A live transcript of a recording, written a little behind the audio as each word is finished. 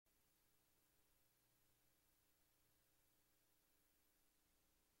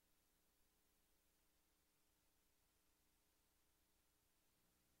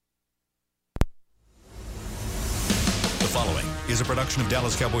is a production of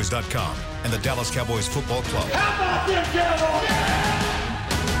DallasCowboys.com and the Dallas Cowboys Football Club. How about them Cowboys?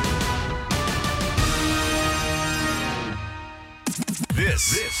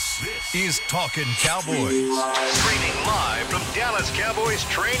 This is Talkin' Cowboys. Streaming live from Dallas Cowboys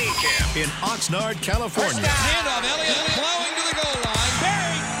training camp in Oxnard, California. Handoff, Elliott plowing to the goal line.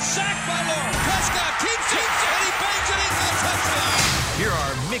 Buried, sacked by Lawrence. Prescott keeps it, and he bangs it into the touchdown. Here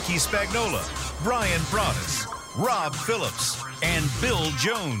are Mickey Spagnola, Brian Broaddus, Rob Phillips, and Bill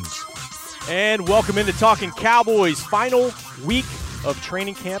Jones. And welcome into Talking Cowboys, final week of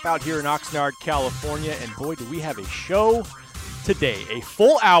training camp out here in Oxnard, California. And boy, do we have a show today. A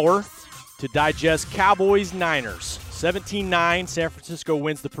full hour to digest Cowboys-Niners. 17-9, San Francisco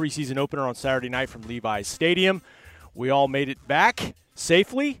wins the preseason opener on Saturday night from Levi's Stadium. We all made it back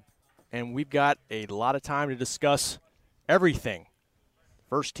safely, and we've got a lot of time to discuss everything.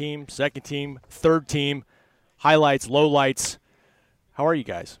 First team, second team, third team, highlights, lowlights. How are you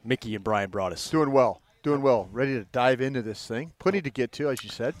guys, Mickey and Brian Broaddus? Doing well. Ready to dive into this thing. Plenty to get to, as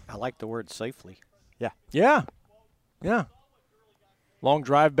you said. I like the word safely. Yeah. Long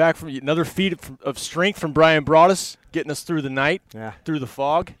drive back from another feat of strength from Brian Broaddus, getting us through the night, through the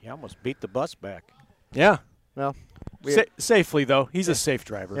fog. You almost beat the bus back. Yeah. Well, safely, though. He's a safe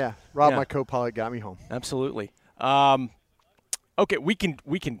driver. Yeah. Rob, my co-pilot, got me home. Absolutely. Okay, we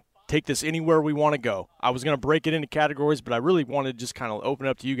can take this anywhere we want to go. I was going to break it into categories, but I really wanted to just kind of open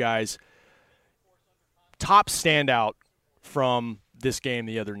up to you guys. Top standout from this game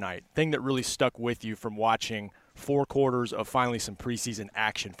the other night, thing that really stuck with you from watching 4 quarters of finally some preseason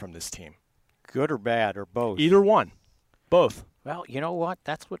action from this team. Good or bad or both? Either one. Both. Well, you know what?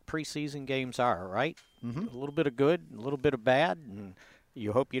 That's what preseason games are, right? Mm-hmm. A little bit of good, a little bit of bad, and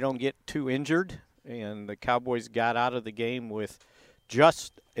you hope you don't get too injured. And the Cowboys got out of the game with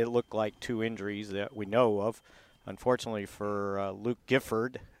just, it looked like, 2 injuries that we know of. Unfortunately for Luke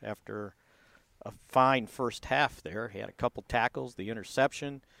Gifford, after a fine first half there, he had a couple tackles, the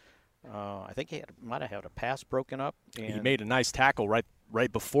interception. I think he might have had a pass broken up. And he made a nice tackle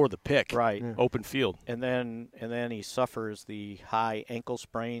right before the pick. Right. Yeah. Open field. And then he suffers the high ankle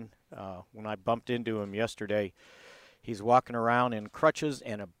sprain. When I bumped into him yesterday, he's walking around in crutches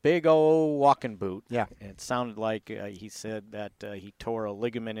and a big old walking boot. Yeah. And it sounded like he said that he tore a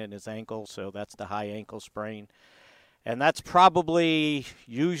ligament in his ankle, so that's the high ankle sprain. And that's probably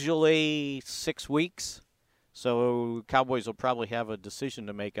usually 6 weeks. So Cowboys will probably have a decision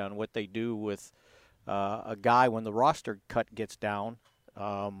to make on what they do with a guy when the roster cut gets down,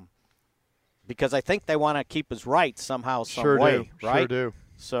 because I think they want to keep his rights somehow, some way, right? Sure do.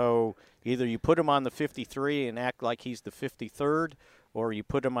 So either you put him on the 53 and act like he's the 53rd, or you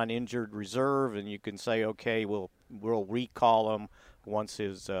put him on injured reserve and you can say, okay, we'll recall him once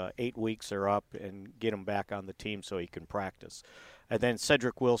his 8 weeks are up and get him back on the team so he can practice. And then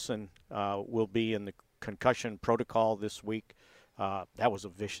Cedric Wilson will be in the concussion protocol this week. That was a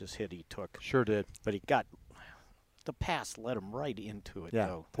vicious hit he took. Sure did. But he got the pass led him right into it,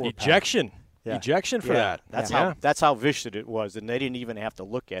 though. Ejection. Yeah. Ejection for that. That's how vicious it was, and they didn't even have to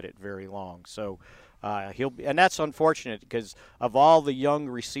look at it very long. So he'll be, and that's unfortunate because of all the young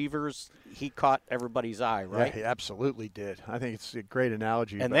receivers, he caught everybody's eye, right? Yeah, he absolutely did. I think it's a great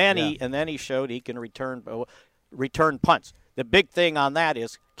analogy. And then he showed he can return punts. The big thing on that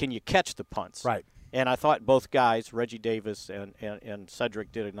is, can you catch the punts? Right. And I thought both guys, Reggie Davis and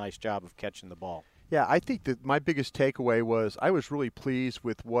Cedric, did a nice job of catching the ball. Yeah, I think that my biggest takeaway was I was really pleased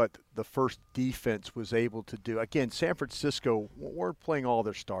with what the first defense was able to do. Again, San Francisco weren't playing all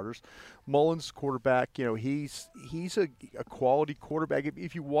their starters. Mullins, quarterback, he's a quality quarterback.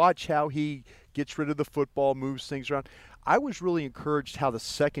 If you watch how he gets rid of the football, moves things around, I was really encouraged how the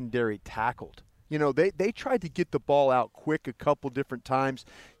secondary tackled. They tried to get the ball out quick a couple different times.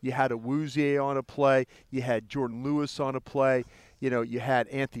 You had Awuzie on a play. You had Jordan Lewis on a play. You had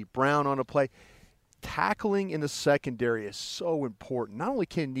Anthony Brown on a play. Tackling in the secondary is so important. Not only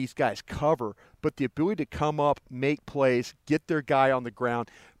can these guys cover, but the ability to come up, make plays, get their guy on the ground,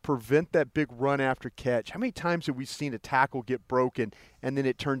 prevent that big run after catch. How many times have we seen a tackle get broken and then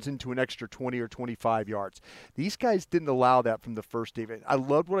it turns into an extra 20 or 25 yards? These guys didn't allow that from the first defense. I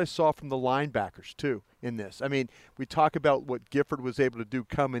loved what I saw from the linebackers, too, in this. I mean, we talk about what Gifford was able to do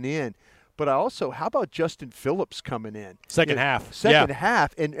coming in, but how about Justin Phillips coming in? Second half. Second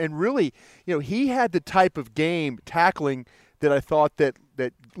half. And really, he had the type of game tackling that I thought that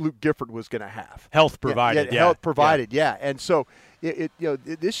Luke Gifford was going to have. Health provided. Health provided, yeah. And so,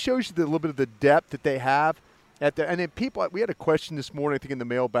 this shows you a little bit of the depth that they have. And then we had a question this morning, I think, in the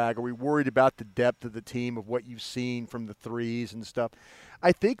mailbag. Are we worried about the depth of the team, of what you've seen from the threes and stuff?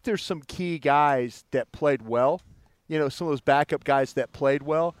 I think there's some key guys that played well. some of those backup guys that played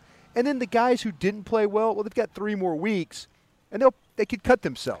well. And then the guys who didn't play well, they've got 3 more weeks, and they could cut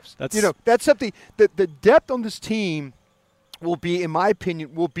themselves. That's something that the depth on this team will be, in my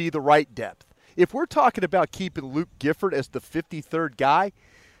opinion, the right depth. If we're talking about keeping Luke Gifford as the 53rd guy,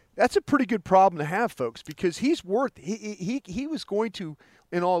 that's a pretty good problem to have, folks, because he was going to,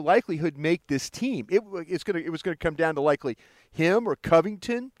 in all likelihood, make this team. It was going to come down to likely him or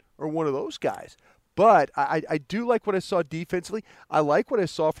Covington or one of those guys. But I do like what I saw defensively. I like what I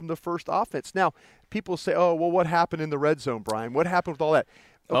saw from the first offense. Now, people say, oh, well, what happened in the red zone, Brian? What happened with all that?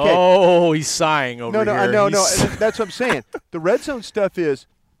 Okay. Oh, he's sighing over here. No. That's what I'm saying. The red zone stuff is,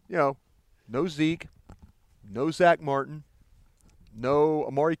 no Zeke, no Zach Martin, no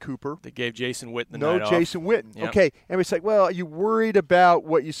Amari Cooper. They gave Jason Witten the night off. No Jason Witten. Yep. Okay. And it's like, well, are you worried about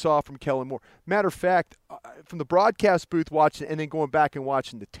what you saw from Kellen Moore? Matter of fact, from the broadcast booth watching and then going back and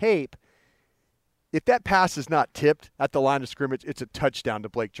watching the tape, if that pass is not tipped at the line of scrimmage, it's a touchdown to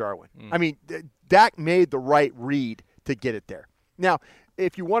Blake Jarwin. I mean, Dak made the right read to get it there. Now,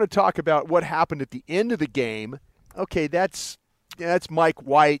 if you want to talk about what happened at the end of the game, okay, that's Mike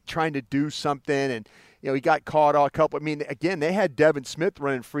White trying to do something, and he got caught on a couple. I mean, again, they had Devin Smith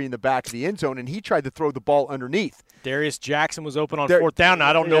running free in the back of the end zone, and he tried to throw the ball underneath. Darius Jackson was open on 4th down. Now,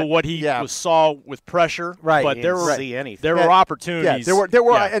 I don't know what he saw with pressure, right? But there were opportunities. Yeah, there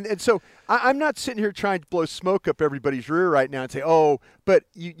were, and so I'm not sitting here trying to blow smoke up everybody's rear right now and say, but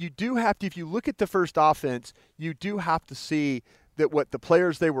you do have to. If you look at the first offense, you do have to see that what the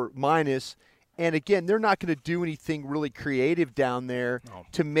players they were minus. And, again, they're not going to do anything really creative down there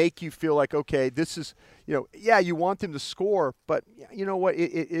to make you feel like, okay, this is, you want them to score, but you know what?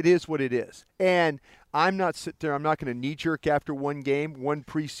 It is what it is. And I'm not sitting there. I'm not going to knee-jerk after one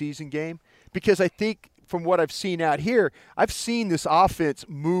preseason game, because I think from what I've seen out here, I've seen this offense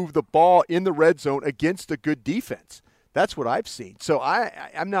move the ball in the red zone against a good defense. That's what I've seen. So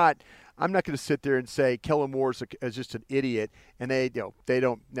I'm not going to sit there and say Kellen Moore is just an idiot, and they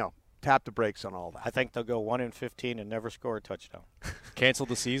don't know. Tap the brakes on all that. I think they'll go 1-15 and never score a touchdown. Cancel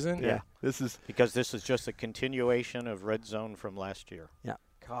the season? Yeah. Because this is just a continuation of red zone from last year. Yeah.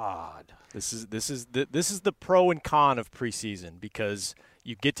 God. This is the pro and con of preseason, because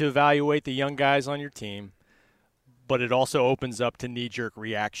you get to evaluate the young guys on your team, but it also opens up to knee-jerk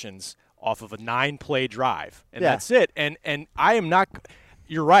reactions off of a 9-play drive. And that's it. And I am not –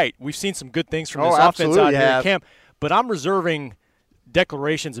 you're right. We've seen some good things from this offense out here at camp, but I'm reserving –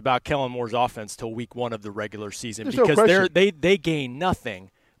 declarations about Kellen Moore's offense till week 1 of the regular season, because they gain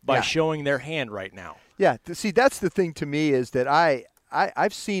nothing by showing their hand right now. Yeah, see, that's the thing to me, is that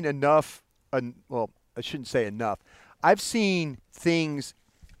I've seen enough. Well, I shouldn't say enough. I've seen things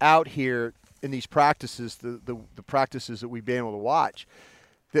out here in these practices, the practices that we've been able to watch,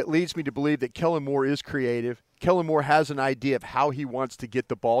 that leads me to believe that Kellen Moore is creative. Kellen Moore has an idea of how he wants to get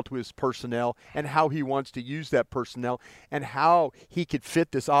the ball to his personnel and how he wants to use that personnel and how he could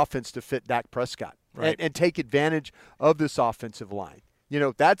fit this offense to fit Dak Prescott and take advantage of this offensive line.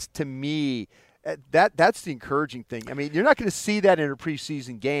 That's, to me, that's the encouraging thing. I mean, you're not going to see that in a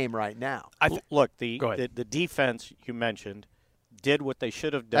preseason game right now. Look, the defense you mentioned did what they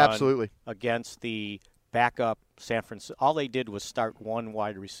should have done against the backup San Francisco. All they did was start one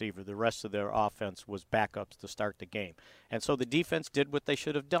wide receiver. The rest of their offense was backups to start the game. And so the defense did what they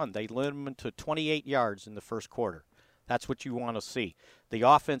should have done. They limited them to 28 yards in the first quarter. That's what you want to see. The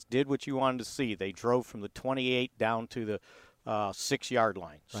offense did what you wanted to see. They drove from the 28 down to the 6-yard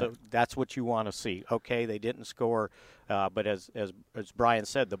line. So that's what you want to see. Okay, they didn't score, but as Brian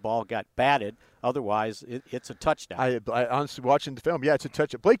said, the ball got batted. Otherwise, it's a touchdown. I honestly, watching the film, it's a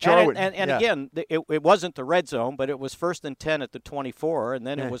touchdown. Blake Jarwin. And again, it wasn't the red zone, but it was 1st and 10 at the 24, and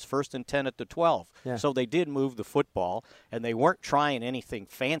then it was 1st and 10 at the 12. Yeah. So they did move the football, and they weren't trying anything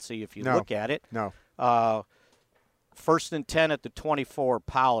fancy if you look at it. No. 1st and 10 at the 24,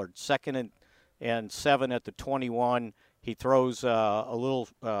 Pollard. 2nd and 7 at the 21. He throws a little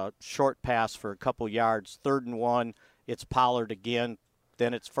short pass for a couple yards. 3rd and 1, it's Pollard again.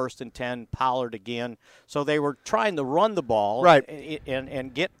 Then it's 1st and 10, Pollard again. So they were trying to run the ball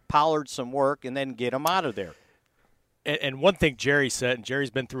and get Pollard some work and then get him out of there. And one thing Jerry said, and Jerry's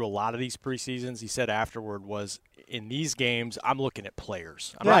been through a lot of these preseasons, he said afterward was, in these games, I'm looking at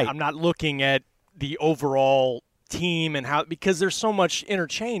players. I'm not looking at the overall team and how, because there's so much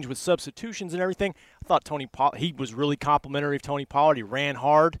interchange with substitutions and everything. I thought Tony Pollard, he was really complimentary of Tony Pollard. He ran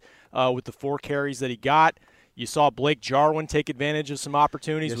hard with the 4 carries that he got. You saw Blake Jarwin take advantage of some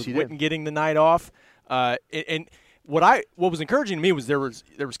opportunities with Witten getting the night off. And what was encouraging to me was there was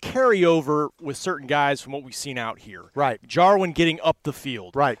carryover with certain guys from what we've seen out here. Right. Jarwin getting up the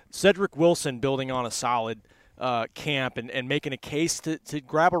field. Right. Cedric Wilson building on a solid camp and making a case to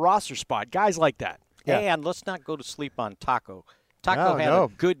grab a roster spot. Guys like that. Yeah. And let's not go to sleep on Taco. Taco had a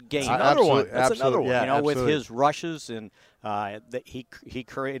good game. That's another one. That's another one. Yeah, you know, absolutely. with his rushes and he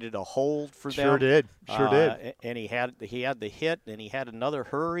created a hold for them. Sure did. And he had the hit and he had another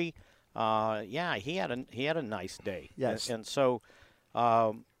hurry. He had a nice day. Yes. And so.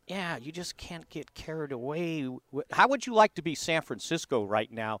 You just can't get carried away. How would you like to be San Francisco right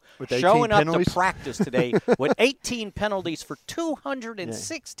now, with 18 showing up penalties? to practice today with 18 penalties for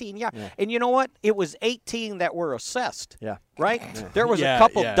 216 yards? Yeah. And you know what? It was 18 that were assessed. Yeah. Right? Yeah. There was a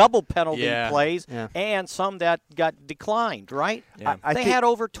couple double penalty plays Yeah. and some that got declined, right? Yeah. They had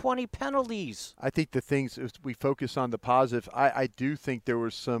over 20 penalties. I think the things we focus on the positive. I do think there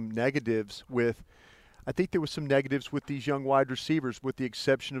were some negatives with. I think there was some negatives with these young wide receivers, with the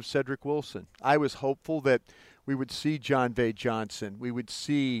exception of Cedric Wilson. I was hopeful that we would see John Vay Johnson, we would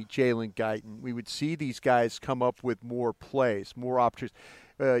see Jalen Guyton, we would see these guys come up with more plays, more opportunities.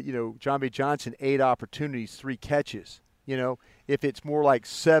 John Vay Johnson, 8 opportunities, 3 catches. If it's more like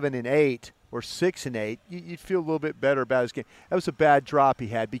 7 and 8 or 6 and 8, you'd feel a little bit better about his game. That was a bad drop he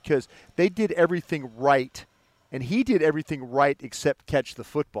had because they did everything right, and he did everything right except catch the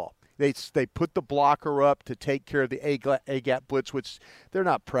football. They put the blocker up to take care of the A-gap blitz, which they're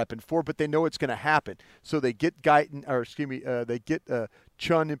not prepping for, but they know it's going to happen. So they get they get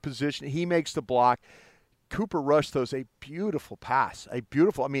Chun in position. He makes the block. Cooper Rush throws a beautiful pass, and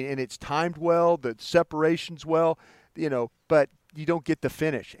it's timed well. The separation's well, but you don't get the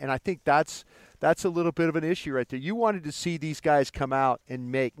finish. And I think that's a little bit of an issue right there. You wanted to see these guys come out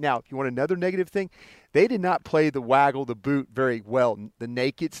and make. Now, if you want another negative thing, they did not play the waggle the boot very well, the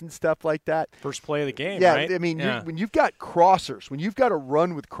nakeds and stuff like that. First play of the game, yeah, right? I mean, when you've got crossers, when you've got to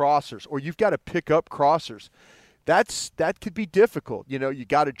run with crossers, or you've got to pick up crossers, that could be difficult. You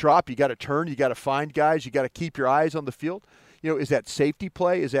got to drop, you got to turn, you got to find guys, you got to keep your eyes on the field. Is that safety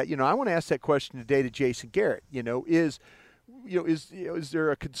play? Is that I want to ask that question today to Jason Garrett. Is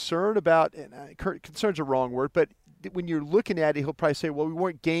there a concern about? And concern's a wrong word, but when you're looking at it, he'll probably say, "Well, we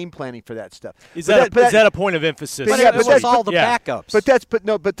weren't game planning for that stuff." Is that a point of emphasis? But it was all the backups.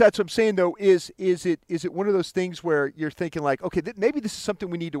 But that's what I'm saying though. Is it one of those things where you're thinking like, okay, maybe this is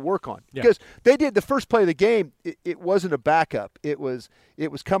something we need to work on because they did the first play of the game. It wasn't a backup. It was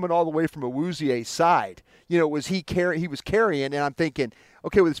coming all the way from Awuzie's side. He was carrying, and I'm thinking,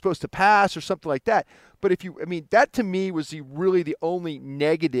 okay, was it supposed to pass or something like that? But that to me was really the only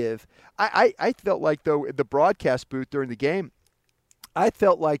negative. I felt like, though, at the broadcast booth during the game, I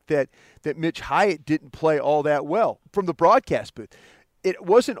felt like that Mitch Hyatt didn't play all that well from the broadcast booth. It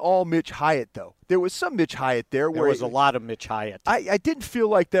wasn't all Mitch Hyatt, though. There was some Mitch Hyatt there. There was a lot of Mitch Hyatt. I didn't feel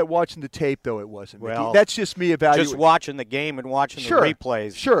like that watching the tape, though. It wasn't. Well, that's just me evaluating. Just watching the game and watching the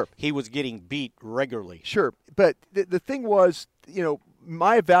replays. Sure. He was getting beat regularly. Sure. But the thing was,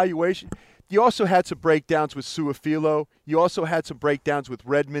 my evaluation – you also had some breakdowns with Su'a-Filo. You also had some breakdowns with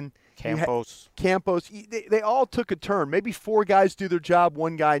Redmond. Campos. They all took a turn. Maybe 4 guys do their job,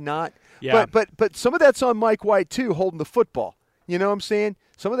 1 guy not. Yeah. But some of that's on Mike White too, holding the football. You know what I'm saying?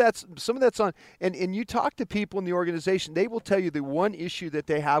 Some of that's on. And you talk to people in the organization, they will tell you the one issue that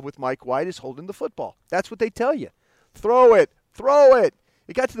they have with Mike White is holding the football. That's what they tell you. Throw it.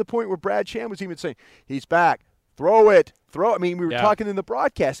 It got to the point where Brad Sham was even saying, he's back. Throw it. I mean, we were talking in the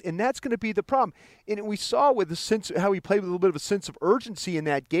broadcast, and that's going to be the problem. And we saw with the sense of how he played with a little bit of a sense of urgency in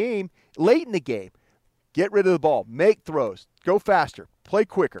that game, late in the game. Get rid of the ball. Make throws. Go faster. Play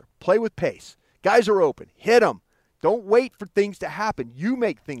quicker. Play with pace. Guys are open. Hit them. Don't wait for things to happen. You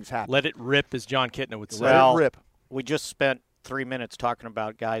make things happen. Let it rip, as John Kitna would say. Let it rip. We just spent 3 minutes talking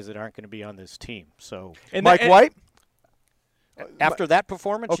about guys that aren't going to be on this team. So Mike White? After that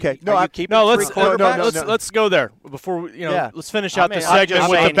performance, okay. Let's go there before we, let's finish out this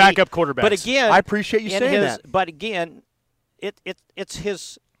segment with the backup quarterbacks. But again, I appreciate you saying that. But again, it's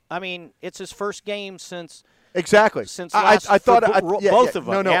his. I mean, it's his first game since. Exactly. Since both of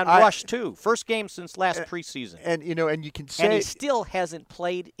them, and Rush too. First game since last preseason. And and you can say, and he still hasn't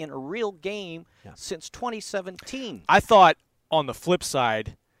played in a real game since 2017. I thought on the flip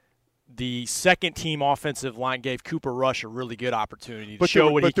side, the second team offensive line gave Cooper Rush a really good opportunity to show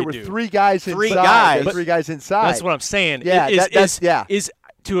what he could do. But there were 3 guys inside. Three guys inside. That's what I'm saying. Yeah, is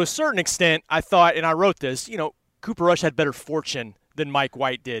to a certain extent, I thought, and I wrote this, Cooper Rush had better fortune than Mike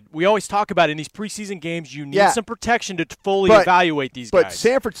White did. We always talk about in these preseason games, you need some protection to fully evaluate these guys. But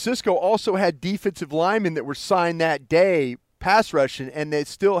San Francisco also had defensive linemen that were signed that day, pass rushing, and they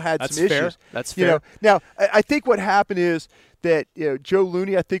still had some issues. That's fair. Now, I think what happened is that Joe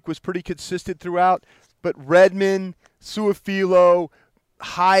Looney, I think, was pretty consistent throughout, but Redmond, Su'a-Filo,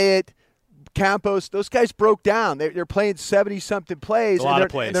 Hyatt, Campos, those guys broke down. They're playing 70-something plays. A lot of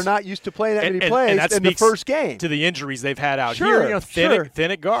plays. And they're not used to playing that many plays in the first game. To the injuries they've had out Sure, here.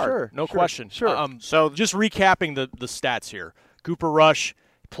 Thin at guard. No question. Sure. So just recapping the stats here. Cooper Rush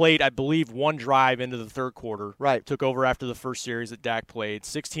played, I believe, one drive into the third quarter. Right. Took over after the first series that Dak played.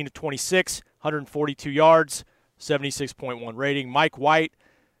 16 of 26, 142 yards, 76.1 rating. Mike White,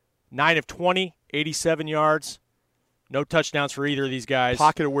 9 of 20, 87 yards. No touchdowns for either of these guys.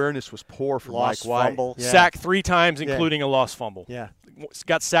 Pocket awareness was poor for Mike White. Fumble. Yeah. Sacked 3 times, including a lost fumble. Yeah.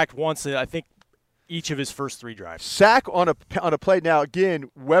 Got sacked once, I think, each of his first 3 drives. Sack on a play. Now,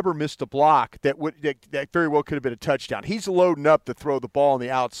 again, Weber missed a block that very well could have been a touchdown. He's loading up to throw the ball on the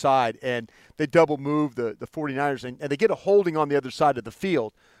outside, and they double move the 49ers, and they get a holding on the other side of the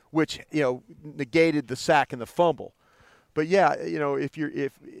field, which, negated the sack and the fumble. But yeah,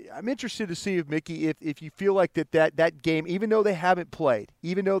 if I'm interested to see if Mickey, if you feel like that game, even though they haven't played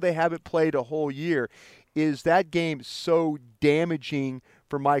a whole year, is that game so damaging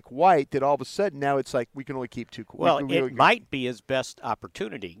for Mike White that all of a sudden now it's like we can only keep 2 quarters. Well, it might be his best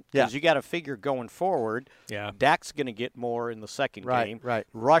opportunity because you got to figure going forward. Yeah. Dak's going to get more in the second game. Right.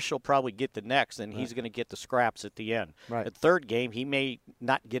 Rush will probably get the next, and he's going to get the scraps at the end. Right. The third game, he may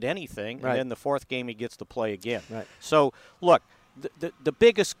not get anything, and then the fourth game he gets to play again. Right. So, look, the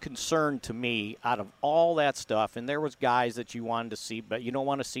biggest concern to me out of all that stuff, and there was guys that you wanted to see, but you don't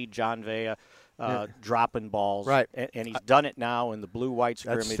want to see John Vea dropping balls, right? And he's done it now in the blue-white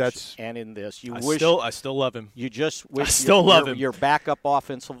scrimmage and in this. I still love him. You just wish I still love him. Your backup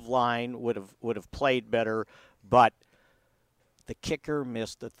offensive line would have played better, but the kicker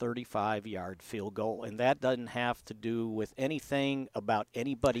missed a 35-yard field goal, and that doesn't have to do with anything about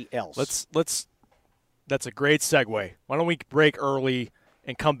anybody else. That's a great segue. Why don't we break early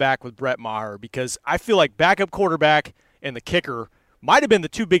and come back with Brett Maher, because I feel like backup quarterback and the kicker might have been the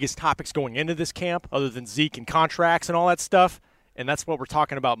 2 biggest topics going into this camp, other than Zeke and contracts and all that stuff, and that's what we're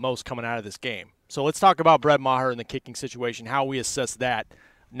talking about most coming out of this game. So let's talk about Brett Maher and the kicking situation, how we assess that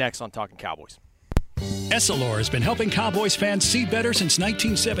next on Talking Cowboys. Essilor has been helping Cowboys fans see better since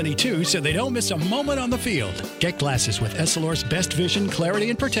 1972 so they don't miss a moment on the field. Get glasses with Essilor's best vision, clarity,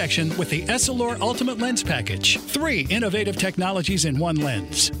 and protection with the Essilor Ultimate Lens Package. 3 innovative technologies in 1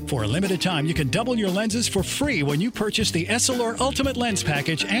 lens. For a limited time, you can double your lenses for free when you purchase the Essilor Ultimate Lens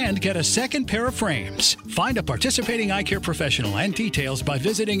Package and get a second pair of frames. Find a participating eye care professional and details by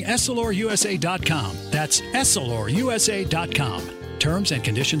visiting EssilorUSA.com. That's EssilorUSA.com. Terms and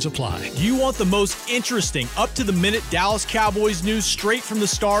conditions apply. Do you want the most interesting, up-to-the-minute Dallas Cowboys news straight from the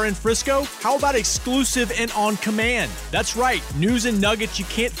Star in Frisco? How about exclusive and on command? That's right, news and nuggets you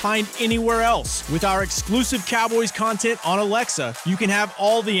can't find anywhere else. With our exclusive Cowboys content on Alexa, you can have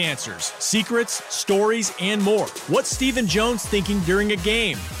all the answers, secrets, stories, and more. What's Stephen Jones thinking during a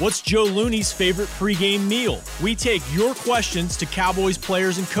game? What's Joe Looney's favorite pregame meal? We take your questions to Cowboys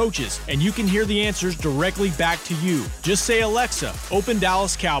players and coaches, and you can hear the answers directly back to you. Just say, Alexa, open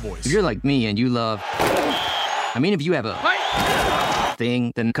Dallas Cowboys. If you're like me and you love... if you have a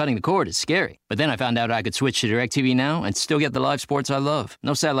thing, then cutting the cord is scary. But then I found out I could switch to DirecTV Now and still get the live sports I love.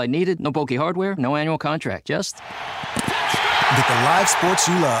 No satellite needed, no bulky hardware, no annual contract, just... Get the live sports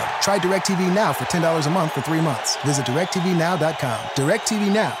you love. Try DirecTV Now for $10 a month for 3 months. Visit DirecTVNow.com.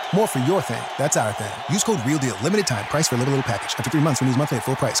 DirecTV Now. More for your thing. That's our thing. Use code REALDEAL. Limited time. Price for a little package. After 3 months, renews monthly at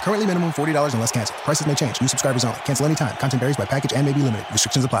full price. Currently minimum $40 unless canceled. Prices may change. New subscribers only. Cancel anytime. Content varies by package and may be limited.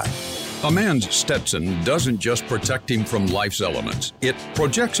 Restrictions apply. A man's Stetson doesn't just protect him from life's elements. It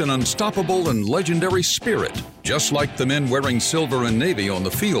projects an unstoppable and legendary spirit, just like the men wearing silver and navy on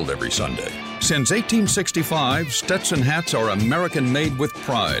the field every Sunday. Since 1865, Stetson hats are American-made with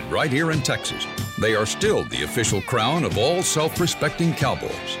pride right here in Texas. They are still the official crown of all self-respecting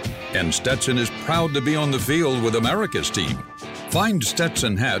cowboys. And Stetson is proud to be on the field with America's team. Find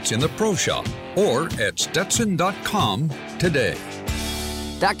Stetson hats in the Pro Shop or at Stetson.com today.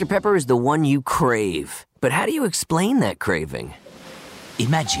 Dr. Pepper is the one you crave. But how do you explain that craving?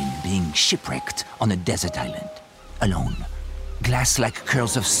 Imagine being shipwrecked on a desert island, alone. Glass-like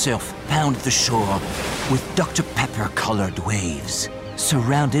curls of surf pound the shore with Dr. Pepper-colored waves.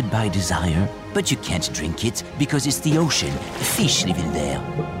 Surrounded by desire, but you can't drink it because it's the ocean, fish living there.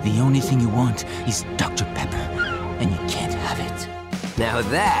 The only thing you want is Dr. Pepper, and you can't have it. Now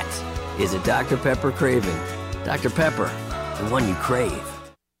that is a Dr. Pepper craving. Dr. Pepper, the one you crave.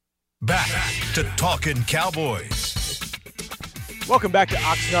 Back to Talking Cowboys. Welcome back to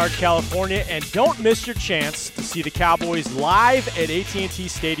Oxnard, California, and don't miss your chance to see the Cowboys live at AT&T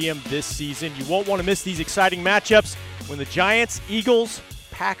Stadium this season. You won't want to miss these exciting matchups when the Giants, Eagles,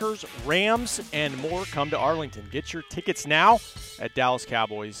 Packers, Rams, and more come to Arlington. Get your tickets now at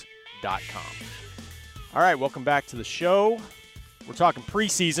DallasCowboys.com. oxnard.com. All right, welcome back to the show. We're talking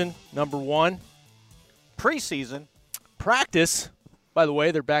preseason, number one. Preseason? Practice. By the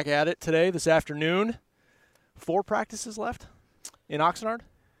way, they're back at it today, this afternoon. 4 practices left in Oxnard.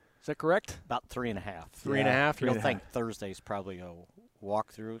 Is that correct? About 3.5. 3.5. You don't think Thursday's probably a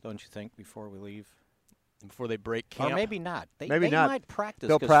walkthrough, don't you think, before we leave? Before they break camp? Or maybe not. They not. might practice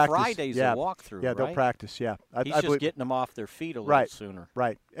They'll because practice. Friday's a walkthrough, Yeah, they'll right? practice, yeah. He's just getting them off their feet a little sooner.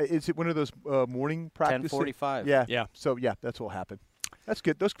 Right. Is it one of those morning practices? 10:45. Yeah. So, that's what will happen. That's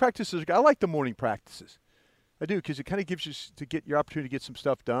good. Those practices, I like the morning practices. I do, because it kind of gives you to get your opportunity to get some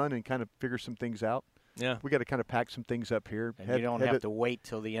stuff done and kind of figure some things out. Yeah. We got to kind of pack some things up here. And you don't have to wait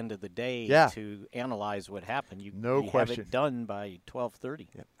till the end of the day to analyze what happened. You have it done by 12:30.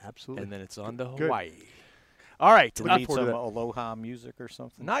 Yeah, absolutely. And then it's on to Good. Hawaii. All right. Do we need some Aloha music or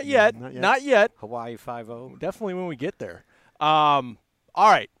something? Not yet. Not yet. Hawaii 5-0. Definitely when we get there. All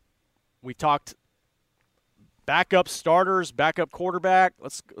right. We talked backup starters, backup quarterback.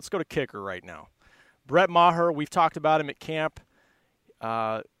 Let's go to kicker right now. Brett Maher, we've talked about him at camp.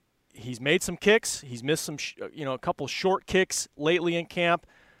 He's made some kicks. He's missed some, a couple short kicks lately in camp.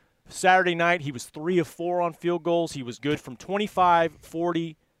 Saturday night, he was 3 of 4 on field goals. He was good from 25,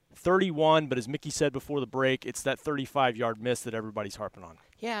 40, 31. But as Mickey said before the break, it's that 35-yard miss that everybody's harping on.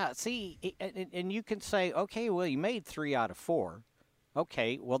 Yeah, see, and you can say, okay, well, you made 3 out of 4.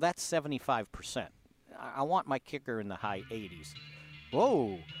 Okay, well, that's 75%. I want my kicker in the high 80s.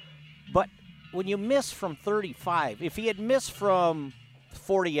 Whoa. But when you miss from 35, if he had missed from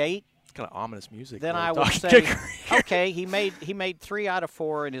 48, it's kind of ominous music. Then I would say, okay, he made 3 out of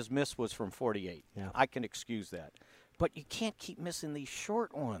 4, and his miss was from 48. Yeah. I can excuse that, but you can't keep missing these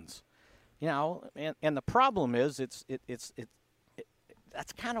short ones, And the problem is,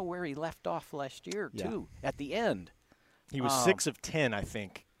 that's kind of where he left off last year too. At the end, he was 6 of 10, I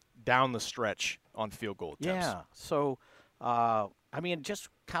think, down the stretch on field goal attempts. Yeah, so. It just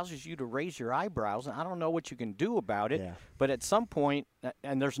causes you to raise your eyebrows, and I don't know what you can do about it. Yeah. But at some point,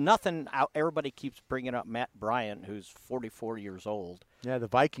 and there's nothing out. Everybody keeps bringing up Matt Bryant, who's 44 years old. Yeah, the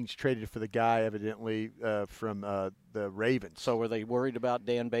Vikings traded for the guy evidently from the Ravens. So were they worried about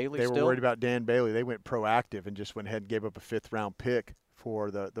Dan Bailey? They were worried about Dan Bailey. They went proactive and just went ahead and gave up a 5th-round pick for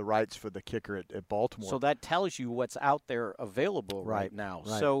the rights for the kicker at Baltimore. So that tells you what's out there available right now.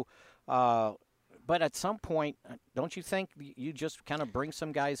 Right. So. But at some point, don't you think you just kind of bring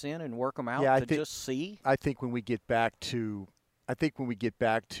some guys in and work them out just see? I think when we get back to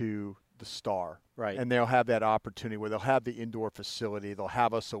the Star, right, and they'll have that opportunity where they'll have the indoor facility, they'll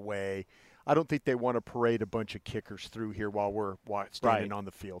have us away. I don't think they want to parade a bunch of kickers through here while we're standing on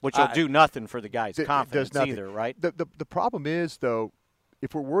the field. Which will do nothing for the guys' confidence either, right? The problem is, though,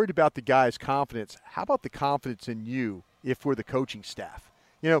 if we're worried about the guys' confidence, how about the confidence in you if we're the coaching staff?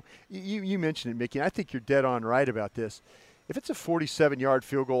 You mentioned it, Mickey, and I think you're dead on right about this. If it's a 47-yard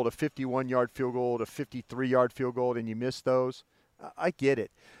field goal, a 51-yard field goal, a 53-yard field goal, and you miss those, I get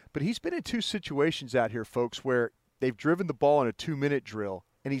it. But he's been in 2 situations out here, folks, where they've driven the ball in a 2-minute drill,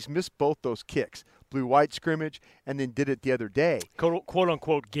 and he's missed both those kicks. Blue-white scrimmage, and then did it the other day.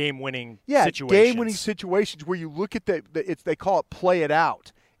 Quote-unquote game-winning situations. Yeah, game-winning situations where you look at they call it play it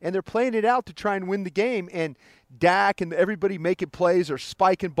out. And they're playing it out to try and win the game. And Dak and everybody making plays or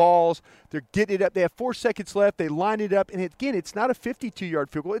spiking balls. They're getting it up. They have 4 seconds left. They line it up. And, again, it's not a 52-yard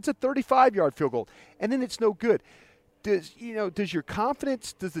field goal. It's a 35-yard field goal. And then it's no good. Does your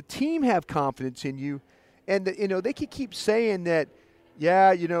confidence – does the team have confidence in you? And, they can keep saying that,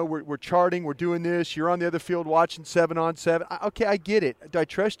 we're charting, we're doing this. You're on the other field watching 7-on-7. Okay, I get it. Do I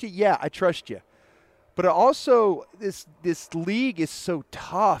trust you? Yeah, I trust you. But also, this league is so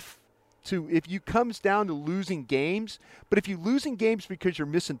tough if you comes down to losing games. But if you're losing games because you're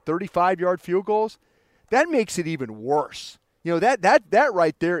missing 35-yard field goals, that makes it even worse. That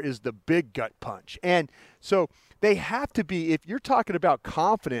right there is the big gut punch. And so they have to be, if you're talking about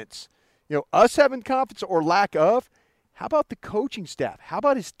confidence, us having confidence or lack of, how about the coaching staff? How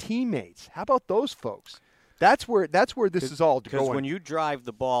about his teammates? How about those folks? That's where this is all going. Because when you drive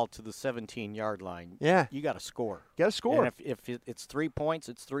the ball to the 17-yard line, you got to score. Got to score. And if it's 3 points,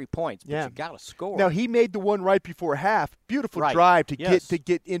 it's 3 points. But you got to score. Now he made the one right before half. Beautiful drive to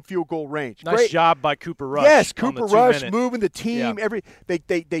get in field goal range. Nice Great job by Cooper Rush. Yes, Cooper Rush moving the team. Yeah.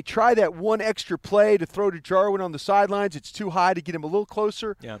 They try that one extra play to throw to Jarwin on the sidelines. It's too high to get him a little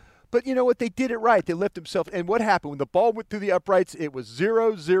closer. Yeah. But you know what? They did it right. They left themselves. And what happened? When the ball went through the uprights, it was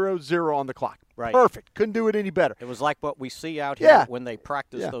 0-0-0 on the clock. Right. Perfect. Couldn't do it any better. It was like what we see out here when they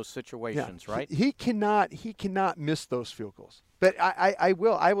practice those situations, right? He cannot miss those field goals. But I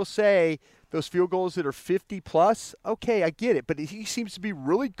will say those field goals that are 50-plus, okay, I get it. But he seems to be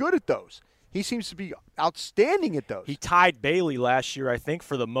really good at those. He seems to be outstanding at those. He tied Bailey last year, I think,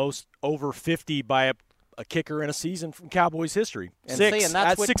 for the most over 50 by a kicker in a season from Cowboys history. And Six.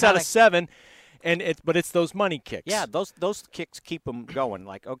 That's 6 out of 7. But it's those money kicks. Yeah, those kicks keep them going.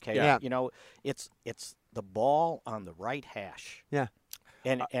 Like, okay, it's the ball on the right hash. Yeah.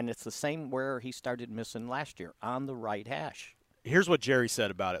 And it's the same where he started missing last year, on the right hash. Here's what Jerry said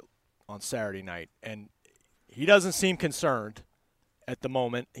about it on Saturday night, and he doesn't seem concerned at the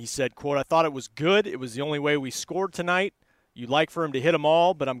moment. He said, quote, "I thought it was good. It was the only way we scored tonight. You'd like for him to hit them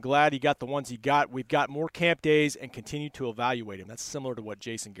all, but I'm glad he got the ones he got. We've got more camp days and continue to evaluate him." That's similar to what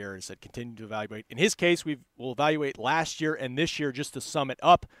Jason Garrett said, continue to evaluate. In his case, we'll evaluate last year and this year just to sum it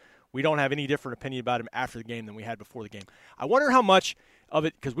up. We don't have any different opinion about him after the game than we had before the game. I wonder how much of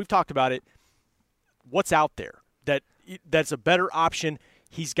it, because we've talked about it, what's out there that's a better option.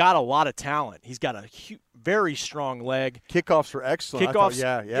 He's got a lot of talent. He's got a very strong leg. Kickoffs are excellent. Kickoffs,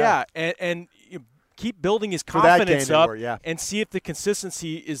 yeah. And keep building his confidence up and see if the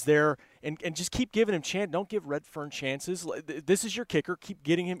consistency is there, and just keep giving him chance. Don't give Redfern chances. This is your kicker. Keep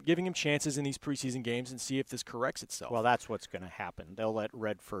giving him chances in these preseason games and see if this corrects itself. Well, that's what's going to happen. They'll let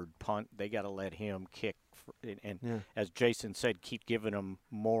Redford punt. They got to let him kick. And as Jason said, keep giving him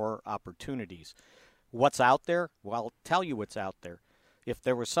more opportunities. What's out there? Well, I'll tell you what's out there. If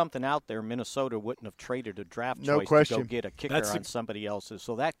there was something out there, Minnesota wouldn't have traded a draft choice to go get a kicker on somebody else's.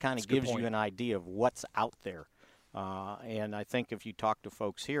 So that kind of gives you an idea of what's out there. And I think if you talk to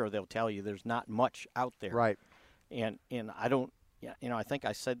folks here, they'll tell you there's not much out there. Right. And I don't, I think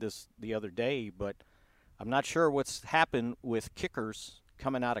I said this the other day, but I'm not sure what's happened with kickers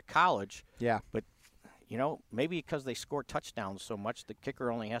coming out of college. Yeah. But, maybe because they score touchdowns so much, the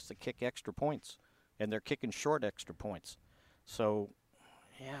kicker only has to kick extra points, and they're kicking short extra points. So,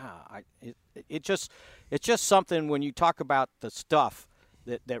 it's just something when you talk about the stuff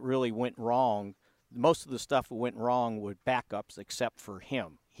that really went wrong. Most of the stuff went wrong with backups except for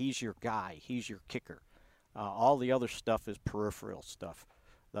him. He's your guy. He's your kicker. All the other stuff is peripheral stuff.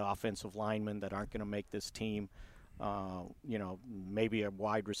 The offensive linemen that aren't going to make this team, maybe a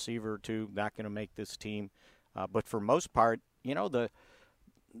wide receiver or two, not going to make this team. But for most part,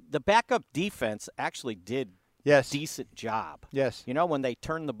 the backup defense actually did decent job. Yes. When they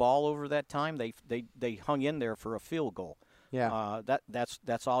turned the ball over that time, they hung in there for a field goal. Yeah.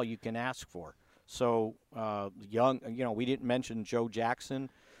 That's all you can ask for. So we didn't mention Joe Jackson.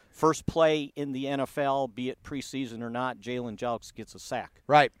 First play in the NFL, be it preseason or not, Jalen Jelks gets a sack.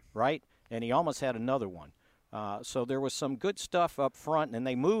 Right. And he almost had another one. So there was some good stuff up front, and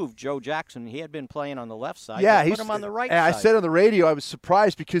they moved Joe Jackson. He had been playing on the left side. Yeah, they put him on the right side. I said on the radio I was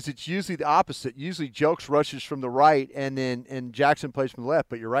surprised because it's usually the opposite. Usually Jelks rushes from the right, and Jackson plays from the left.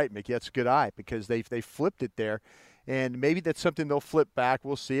 But you're right, Mickey. That's a good eye because they flipped it there. And maybe that's something they'll flip back.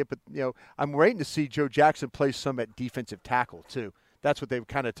 We'll see it. But, I'm waiting to see Joe Jackson play some at defensive tackle, too. That's what they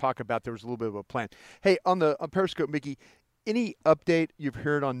kind of talk about. There was a little bit of a plan. Hey, on Periscope, Mickey, any update you've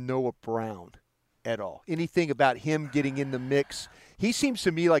heard on Noah Brown at all? Anything about him getting in the mix? He seems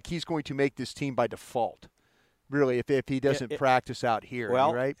to me like he's going to make this team by default, really, if he doesn't practice out here.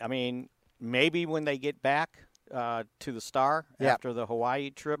 Well, right? I mean, maybe when they get back to the Star after the Hawaii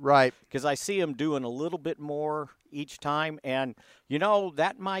trip. Right. Because I see him doing a little bit more each time. And,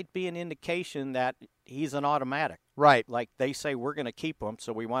 that might be an indication that he's an automatic. Right. Like they say, we're going to keep him,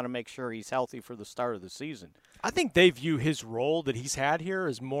 so we want to make sure he's healthy for the start of the season. I think they view his role that he's had here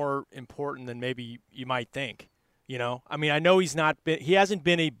as more important than maybe you might think. I mean, I know he hasn't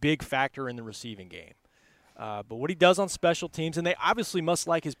been a big factor in the receiving game. But what he does on special teams, and they obviously must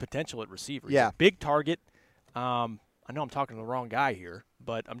like his potential at receiver. He's a big target. I know I'm talking to the wrong guy here,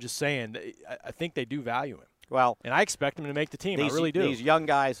 but I'm just saying I think they do value him. Well, and I expect him to make the team. I really do. These young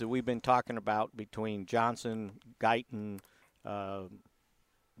guys that we've been talking about between Johnson, Guyton,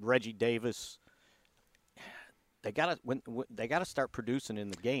 Reggie Davis, they gotta start producing in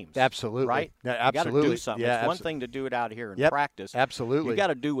the games. Absolutely, right? Yeah, absolutely. You gotta do something. Yeah, it's one thing to do it out here in practice. Absolutely. You got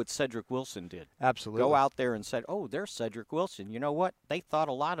to do what Cedric Wilson did. Absolutely. Go out there and said, "Oh, there's Cedric Wilson." You know what? They thought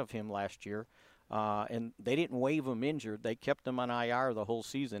a lot of him last year. And they didn't waive him injured. They kept him on IR the whole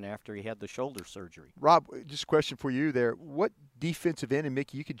season after he had the shoulder surgery. Rob, just a question for you there. What defensive end, and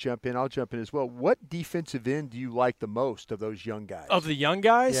Mickey, you could jump in. I'll jump in as well. What defensive end do you like the most of those young guys? Of the young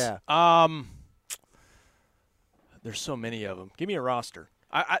guys? Yeah. There's so many of them. Give me a roster.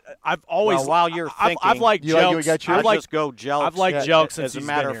 I've always while you're thinking, I've liked Jelks. I'll just go Jelks. I've liked Jelks since as a he's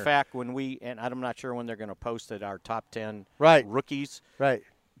matter been of here. fact, and I'm not sure when they're going to post it, our top 10 rookies. Right.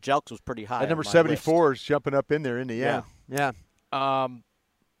 Jelks was pretty high. At number on my 74 list. is jumping up in there, isn't he? Yeah.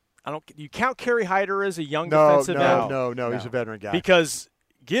 You count Kerry Hyder as a young No, defensive end? No. He's a veteran guy. Because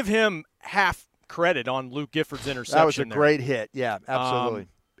give him half credit on Luke Gifford's interception. That was a there. great hit. Yeah, absolutely.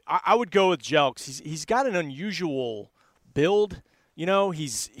 I would go with Jelks. He's got an unusual build. You know,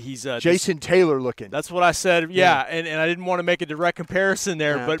 he's Jason Taylor looking. That's what I said. Yeah, and I didn't want to make a direct comparison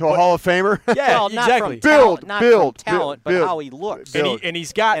there, but to a Hall of Famer. Yeah, well, not exactly. From talent, but how he looks. And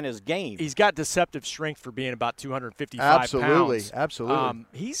he's got and his game. He's got deceptive strength for being about 255 pounds. Absolutely.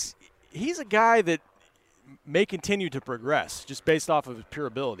 He's a guy that may continue to progress just based off of his pure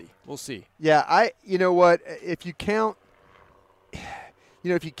ability. We'll see. Yeah, you know what? If you count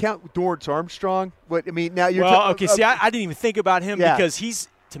Dorrance Armstrong, now you're I didn't even think about him because he's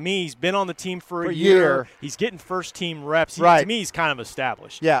been on the team for a year. He's getting first team reps. To me, he's kind of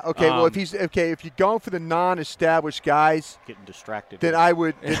established. Yeah. Okay. Well, if you're going for the non-established guys, getting distracted, then I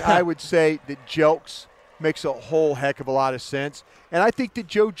would say that Jelks makes a whole heck of a lot of sense, and I think that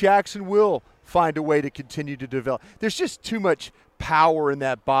Joe Jackson will find a way to continue to develop. There's just too much power in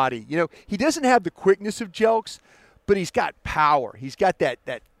that body. You know, he doesn't have the quickness of Jelks, but he's got power. He's got that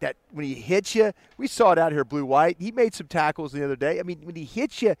when he hits you, we saw it out here, Blue-White. He made some tackles the other day. I mean, when he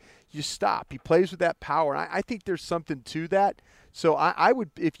hits you, you stop. He plays with that power. And I think there's something to that. So I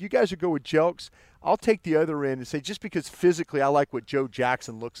would, if you guys would go with Jelks, I'll take the other end and say just because physically I like what Joe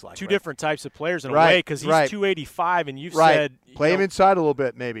Jackson looks like. Two different types of players in a way because he's 285 and you've said. Play him inside a little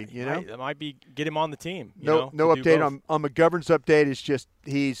bit maybe, you know. That might be get him on the team. No update on McGovern's update is just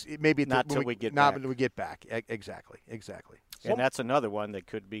he's maybe not until we get back. Not when we get back. Exactly. And that's another one that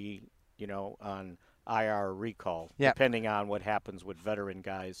could be, on IR recall, depending on what happens with veteran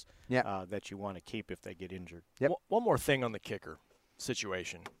guys that you want to keep if they get injured. Yep. One more thing on the kicker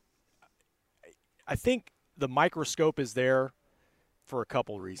situation. I think the microscope is there for a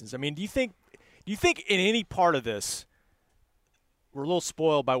couple of reasons. I mean, do you think in any part of this we're a little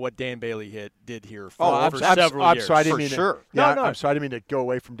spoiled by what Dan Bailey did here for several years? I'm sorry, sorry, I didn't mean to go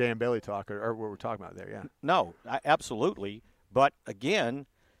away from Dan Bailey talk or what we're talking about there. Yeah. No, absolutely. But again,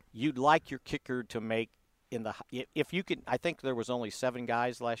 you'd like your kicker to make if you can. I think there was only 7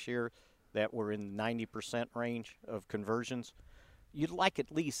 guys last year that were in 90% range of conversions. You'd like at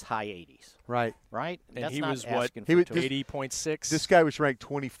least high 80s. Right. And that's he not was asking what? for 80.6. This guy was ranked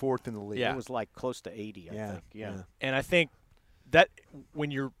 24th in the league. It was like close to 80, I think. Yeah. And I think that when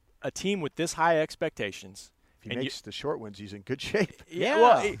you're a team with this high expectations, if he makes the short ones, he's in good shape. Yeah.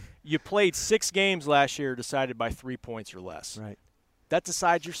 Well, you played 6 games last year decided by 3 points or less. Right. That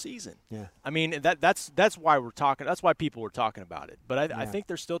decides your season. Yeah. I mean, that's why we're talking. That's why people were talking about it. But I think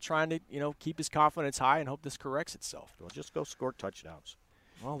they're still trying to, keep his confidence high and hope this corrects itself. Well, just go score touchdowns.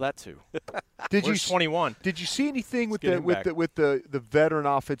 Well, that too. Where's 21? Did you see anything with the veteran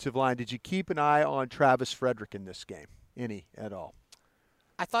offensive line? Did you keep an eye on Travis Frederick in this game? Any at all?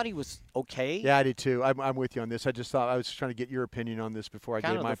 I thought he was okay. Yeah, I did too. I'm with you on this. I just thought I was trying to get your opinion on this before I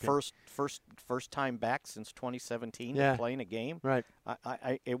gave my opinion. First time back since 2017 playing a game. Right.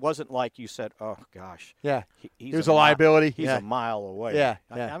 It wasn't like you said, oh gosh. Yeah. He was a liability. He's a mile away. Yeah.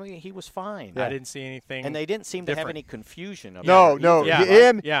 I mean, he was fine. I didn't see anything. And they didn't seem to have any confusion about it. No.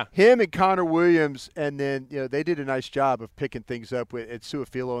 Yeah. Him and Connor Williams, and then they did a nice job of picking things up at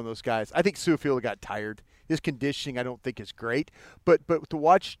Suafilo and those guys. I think Suafilo got tired. His conditioning, I don't think, is great. But to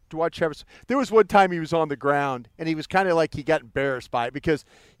watch Travis, there was one time he was on the ground and he was kind of like he got embarrassed by it because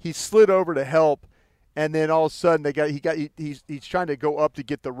he slid over to help, and then all of a sudden he's trying to go up to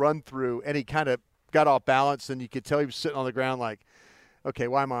get the run through, and he kind of got off balance, and you could tell he was sitting on the ground like, okay,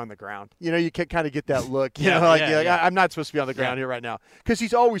 why am I on the ground? You can kind of get that look. I'm not supposed to be on the ground here right now because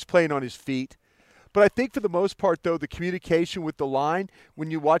he's always playing on his feet. But I think for the most part, though, the communication with the line,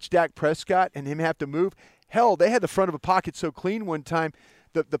 when you watch Dak Prescott and him have to move, hell, they had the front of a pocket so clean one time.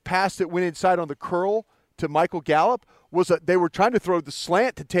 The pass that went inside on the curl to Michael Gallup was they were trying to throw the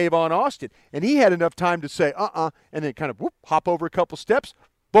slant to Tavon Austin, and he had enough time to say, and then kind of hop over a couple steps,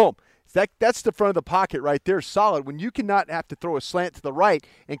 boom. That's the front of the pocket right there, solid. When you cannot have to throw a slant to the right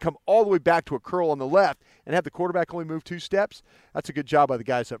and come all the way back to a curl on the left and have the quarterback only move 2 steps, that's a good job by the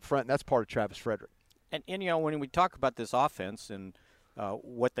guys up front, and that's part of Travis Frederick. And when we talk about this offense and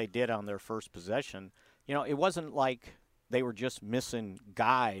what they did on their first possession, it wasn't like they were just missing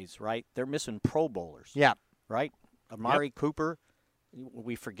guys, right? They're missing Pro Bowlers. Yeah. Right? Amari Cooper.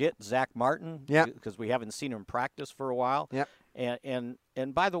 We forget Zach Martin because we haven't seen him practice for a while. Yeah. And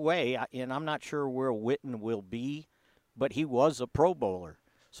by the way, and I'm not sure where Witten will be, but he was a Pro Bowler.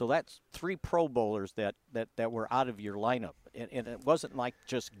 So that's 3 Pro Bowlers that were out of your lineup, and it wasn't like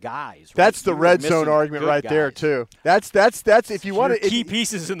just guys. Right? That's the red zone argument right there too. That's if you want to key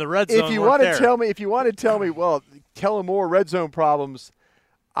pieces in the red zone. If you want to tell me, well, Kellen Moore red zone problems,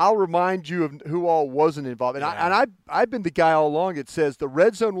 I'll remind you of who all wasn't involved. And I've been the guy all along that says the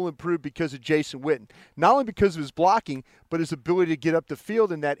red zone will improve because of Jason Witten, not only because of his blocking, but his ability to get up the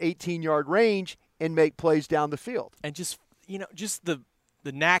field in that 18-yard range and make plays down the field. And just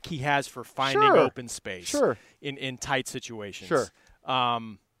the knack he has for finding open space in tight situations. Sure.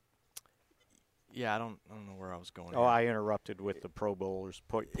 Yeah, I don't know where I was going. Oh, I interrupted with the Pro Bowlers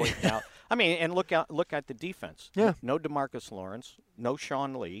pointing out. I mean, and look at the defense. Yeah. No DeMarcus Lawrence, no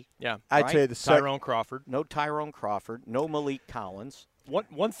Sean Lee. Yeah. I'd say Tyrone Crawford. No Tyrone Crawford, no Malik Collins.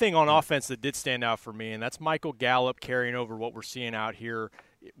 One thing on offense that did stand out for me, and that's Michael Gallup carrying over what we're seeing out here.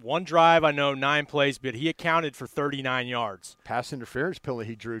 One drive, I know 9 plays, but he accounted for 39 yards. Pass interference penalty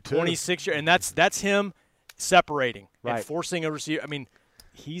he drew too. 26 yards, and that's him separating and forcing a receiver. I mean,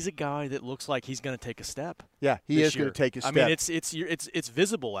 he's a guy that looks like he's going to take a step. Yeah, he is going to take a step. I mean, it's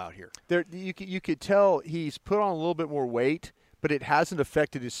visible out here. You could tell he's put on a little bit more weight, but it hasn't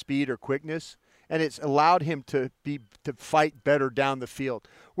affected his speed or quickness, and it's allowed him to fight better down the field.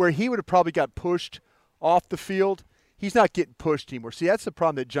 Where he would have probably got pushed off the field, he's not getting pushed anymore. See, that's the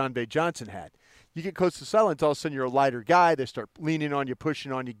problem that John Bay Johnson had. You get close to silence, all of a sudden you're a lighter guy. They start leaning on you,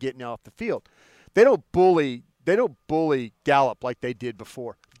 pushing on you, getting off the field. They don't bully Gallup like they did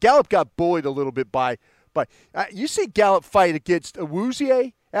before. Gallup got bullied a little bit by you see Gallup fight against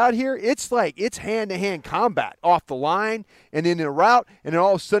Awuzie out here. It's like it's hand-to-hand combat off the line and then in a route, and then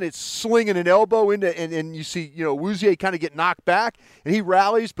all of a sudden it's slinging an elbow into and you see Awuzie kind of get knocked back and he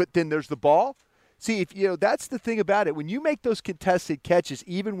rallies, but then there's the ball. See, if that's the thing about it. When you make those contested catches,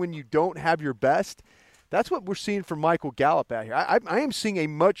 even when you don't have your best, that's what we're seeing from Michael Gallup out here. I am seeing a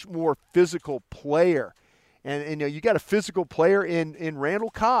much more physical player. And you got a physical player in Randall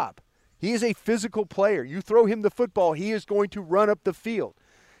Cobb. He is a physical player. You throw him the football, he is going to run up the field.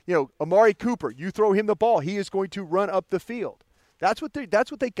 Amari Cooper, you throw him the ball, he is going to run up the field. That's what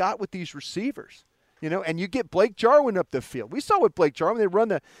they got with these receivers. And you get Blake Jarwin up the field. We saw with Blake Jarwin,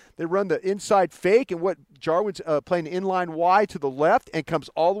 they run the inside fake, and what Jarwin's playing the inline Y to the left and comes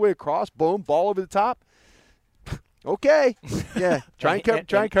all the way across, boom, ball over the top. Okay, yeah, try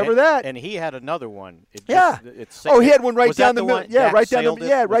and cover that. And he had another one. He had one right down the middle. Yeah, right down the middle.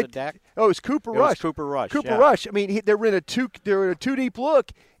 Yeah, right. Oh, it was Cooper Rush. Cooper Rush. Rush. I mean, they're in a two deep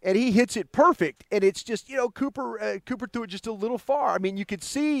look, and he hits it perfect. And it's just Cooper threw it just a little far. I mean, you could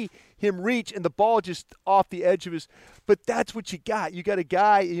see him reach, and the ball just off the edge of his. But that's what you got. You got a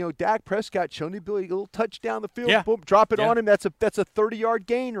guy. Dak Prescott showing the ability, a little touch down the field, boom, drop it on him. That's a 30-yard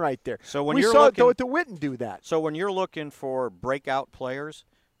gain right there. So when we saw it to Witten do that. So when you're looking for breakout players,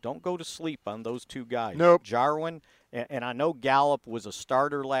 don't go to sleep on those 2 guys. Nope. Jarwin, and I know Gallup was a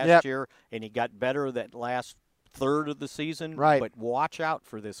starter last year, and he got better that last third of the season. Right. But watch out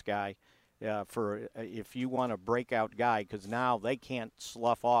for this guy if you want a breakout guy, because now they can't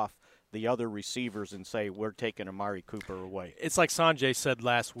slough off the other receivers and say, we're taking Amari Cooper away. It's like Sanjay said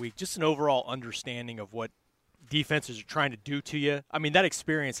last week, just an overall understanding of what defenses are trying to do to you. I mean, that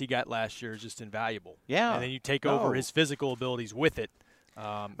experience he got last year is just invaluable. Yeah. And then you take over his physical abilities with it.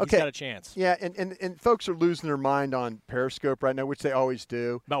 He's got a chance. Yeah, and folks are losing their mind on Periscope right now, which they always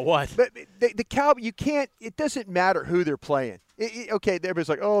do. About what? But the Cowboys, you can't – it doesn't matter who they're playing. Everybody's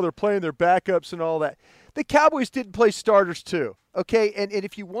like, oh, they're playing their backups and all that. The Cowboys didn't play starters too, okay? And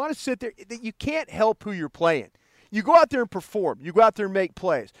if you want to sit there, you can't help who you're playing. You go out there and perform. You go out there and make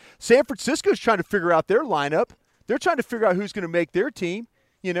plays. San Francisco's trying to figure out their lineup. They're trying to figure out who's going to make their team,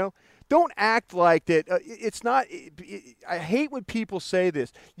 Don't act like that. It's not I hate when people say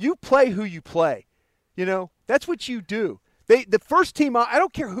this. You play who you play. That's what you do. The first team, I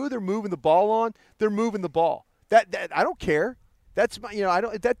don't care who they're moving the ball on, they're moving the ball. That I don't care. That's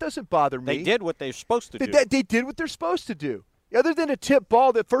that doesn't bother me. They did what they're supposed to do. They did what they're supposed to do. Other than a tip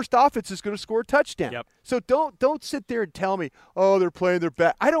ball, the first offense is going to score a touchdown. Yep. So don't sit there and tell me, oh, they're playing their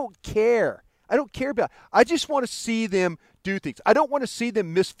back. I don't care. I don't care about it. I just want to see them do things. I don't want to see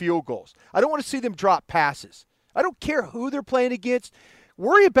them miss field goals. I don't want to see them drop passes. I don't care who they're playing against.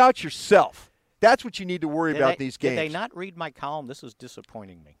 Worry about yourself. That's what you need to worry about these games. Did they not read my column? This is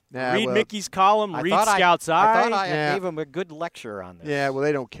disappointing me. Read Mickey's column. Read Scout's Eye. I thought I gave him a good lecture on this. Yeah, well,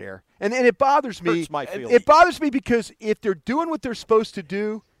 they don't care. And it bothers me. Hurts my feelings. It bothers me because if they're doing what they're supposed to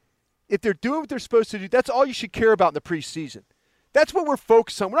do, that's all you should care about in the preseason. That's what we're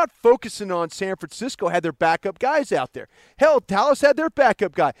focused on. We're not focusing on San Francisco had their backup guys out there. Hell, Dallas had their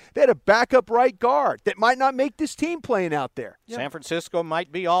backup guy. They had a backup right guard that might not make this team playing out there. San Francisco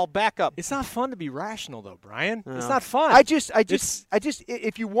might be all backup. It's not fun to be rational, though, Brian. No. It's not fun. I just,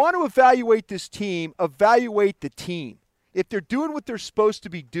 if you want to evaluate this team, evaluate the team. If they're doing what they're supposed to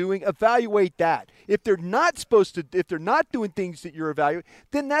be doing, evaluate that. If they're not doing things that you're evaluating,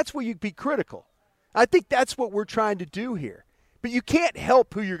 then that's where you'd be critical. I think that's what we're trying to do here. But you can't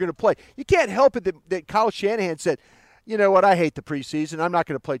help who you're going to play. You can't help it that Kyle Shanahan said, you know what, I hate the preseason. I'm not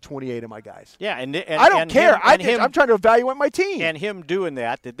going to play 28 of my guys. Yeah, and I don't care. I'm trying to evaluate my team. And him doing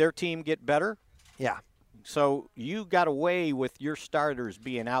that, did their team get better? Yeah. So you got away with your starters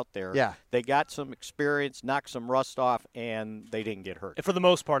being out there. Yeah. They got some experience, knocked some rust off, and they didn't get hurt. And for the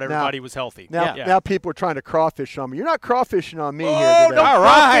most part, everybody was healthy. Now people are trying to crawfish on me. You're not crawfishing on me here today. All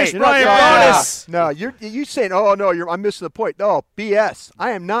right, Brian Broaddus. No, you're saying, oh, no, I'm missing the point. No, BS. I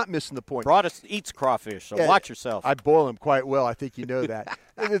am not missing the point. Broaddus eats crawfish, so watch yourself. I boil them quite well. I think you know that.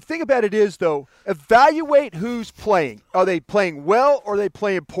 The thing about it is, though, evaluate who's playing. Are they playing well or are they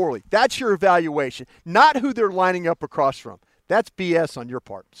playing poorly? That's your evaluation, not who they're lining up across from. That's BS on your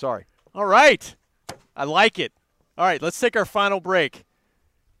part. Sorry. All right. I like it. All right, let's take our final break.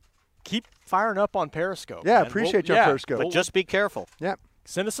 Keep firing up on Periscope. Yeah, appreciate you on Periscope. But just be careful. Yeah.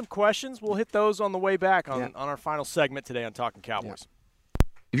 Send us some questions. We'll hit those on the way back on our final segment today on Talking Cowboys.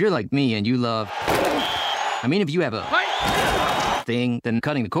 If you're like me and you love... if you have a thing, then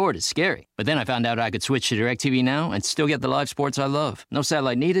cutting the cord is scary. But then I found out I could switch to DirecTV Now and still get the live sports I love. No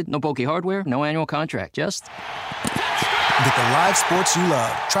satellite needed, no bulky hardware, no annual contract, just... Get the live sports you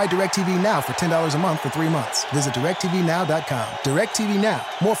love. Try DirecTV Now for $10 a month for 3 months. Visit DirecTVNow.com. DirecTV Now.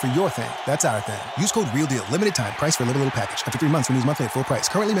 More for your thing. That's our thing. Use code REALDEAL. Limited time. Price for a little package. After 3 months, renews monthly at full price.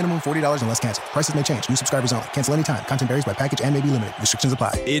 Currently minimum $40 unless canceled. Prices may change. New subscribers only. Cancel anytime. Content varies by package and may be limited. Restrictions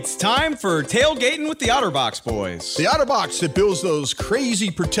apply. It's time for Tailgating with the OtterBox boys. The OtterBox that builds those crazy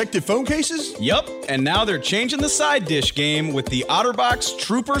protective phone cases? Yup, and now they're changing the side dish game with the OtterBox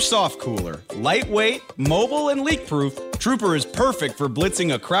Trooper Soft Cooler. Lightweight, mobile, and leak-proof, Trooper is perfect for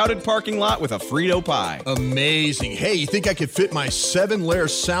blitzing a crowded parking lot with a Frito pie. Amazing. Hey, you think I could fit my 7-layer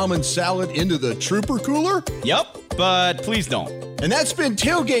salmon salad into the Trooper cooler? Yup, but please don't. And that's been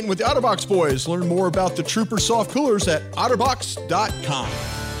Tailgating with the OtterBox boys. Learn more about the Trooper soft coolers at otterbox.com.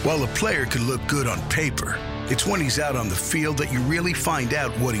 While a player could look good on paper, it's when he's out on the field that you really find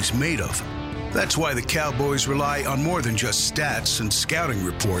out what he's made of. That's why the Cowboys rely on more than just stats and scouting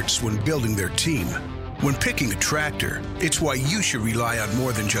reports when building their team. When picking a tractor, it's why you should rely on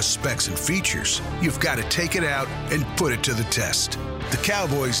more than just specs and features. You've got to take it out and put it to the test. The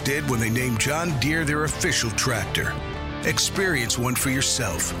Cowboys did when they named John Deere their official tractor. Experience one for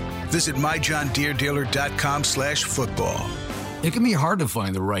yourself. Visit myjohndeeredealer.com/football. It can be hard to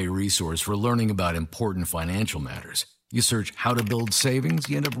find the right resource for learning about important financial matters. You search how to build savings,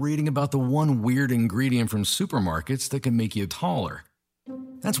 you end up reading about the one weird ingredient from supermarkets that can make you taller.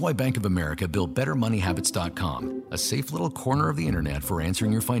 That's why Bank of America built BetterMoneyHabits.com, a safe little corner of the internet for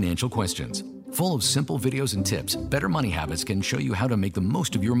answering your financial questions. Full of simple videos and tips, Better Money Habits can show you how to make the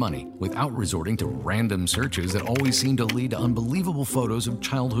most of your money without resorting to random searches that always seem to lead to unbelievable photos of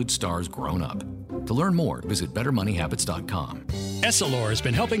childhood stars grown up. To learn more, visit BetterMoneyHabits.com. Essilor has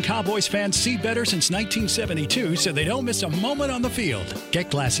been helping Cowboys fans see better since 1972 so they don't miss a moment on the field. Get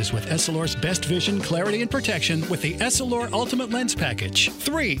glasses with Essilor's best vision, clarity, and protection with the Essilor Ultimate Lens Package.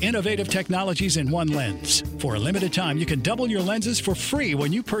 3 innovative technologies in one lens. For a limited time, you can double your lenses for free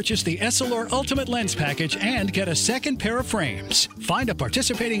when you purchase the Essilor Ultimate Lens Package and get a second pair of frames. Find a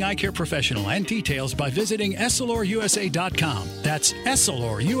participating eye care professional and details by visiting EssilorUSA.com. That's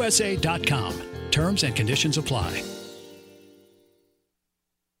EssilorUSA.com. Terms and conditions apply.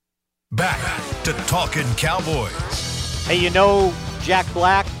 Back to Talking Cowboys. Hey, you know Jack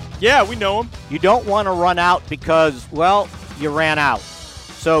Black? Yeah, we know him. You don't want to run out because, well, you ran out.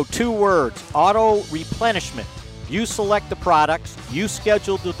 So 2 words, auto replenishment. You select the products, you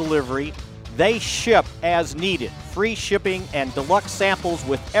schedule the delivery, they ship as needed. Free shipping and deluxe samples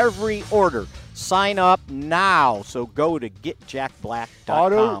with every order. Sign up now. So go to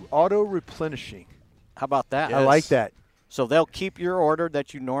getjackblack.com. Auto replenishing. How about that? Yes. I like that. So they'll keep your order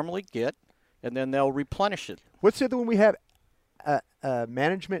that you normally get, and then they'll replenish it. What's the other one we have?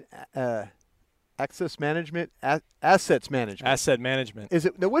 Management, access management, assets management. Asset management. Is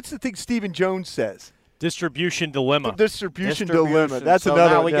it? Now, what's the thing Stephen Jones says? Distribution dilemma. Distribution dilemma. That's so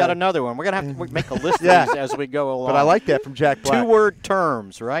another now one. we got another one. We're going to have to make a list of these as we go along. But I like that from Jack Black. 2-word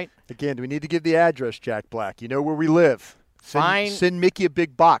terms, right? Again, do we need to give the address, Jack Black? You know where we live. Send Mickey a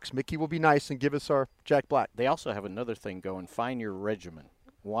big box. Mickey will be nice and give us our Jack Black. They also have another thing going. Find your regimen.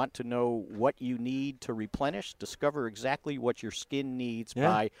 Want to know what you need to replenish? Discover exactly what your skin needs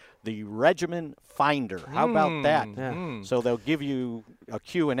by the Regimen Finder. How about that? Yeah. So they'll give you a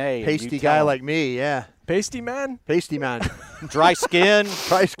Q&A. Pasty guy like me, yeah. Pasty man? Pasty man. Dry skin.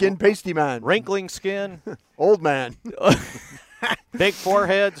 Dry skin, pasty man. Wrinkling skin. Old man. Big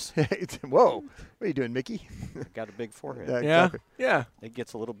foreheads. Whoa. What are you doing, Mickey? Got a big forehead. Exactly. Yeah. It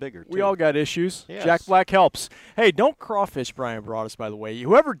gets a little bigger, too. We all got issues. Yes. Jack Black helps. Hey, don't crawfish Brian Broaddus, by the way.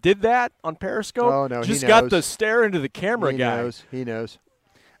 Whoever did that on Periscope just got the stare into the camera guy. He knows.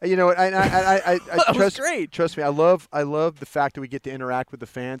 You know what? I trust. Great. Trust me. I love the fact that we get to interact with the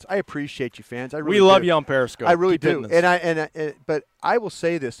fans. I appreciate you, fans. I really we love do. You on Periscope. I really Keep do. But I will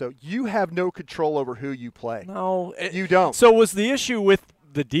say this though: you have no control over who you play. No, you don't. So was the issue with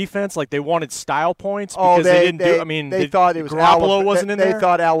the defense? Like they wanted style points because they didn't do. I mean, they thought it was Garoppolo wasn't in there. They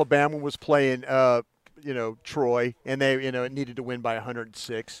thought Alabama was playing, Troy, and they, it needed to win by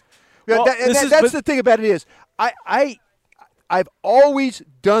 106. Well, that's the thing about it is I've always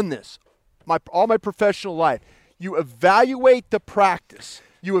done this, all my professional life. You evaluate the practice.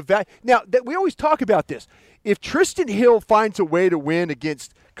 Now we always talk about this. If Tristan Hill finds a way to win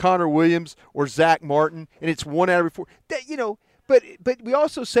against Connor Williams or Zach Martin, and it's 1 out of every 4, But we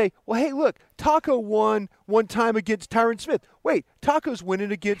also say, well, hey, look, Taco won one time against Tyron Smith. Wait, Taco's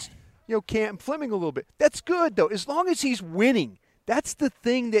winning against Cam Fleming a little bit. That's good though, as long as he's winning. That's the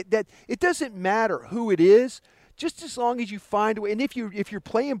thing that it doesn't matter who it is. Just as long as you find a way, and if you're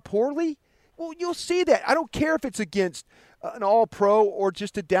playing poorly, well, you'll see that. I don't care if it's against an All-Pro or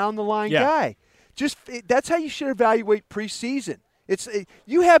just a down-the-line guy. That's how you should evaluate preseason.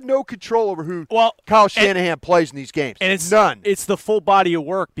 You have no control over who Kyle Shanahan plays in these games. And it's none. It's the full body of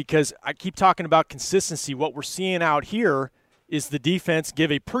work because I keep talking about consistency. What we're seeing out here is the defense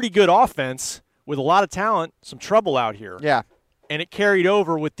give a pretty good offense with a lot of talent, some trouble out here. Yeah. And it carried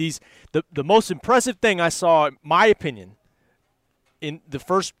over with these. The most impressive thing I saw, in my opinion, in the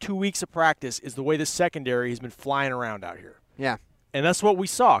first 2 weeks of practice is the way the secondary has been flying around out here. Yeah. And that's what we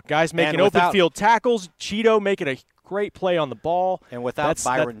saw. Guys making open field tackles, Cheeto making a great play on the ball. And without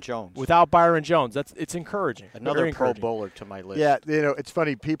Byron Jones. Without Byron Jones. It's encouraging. Another Pro Bowler to my list. Yeah, it's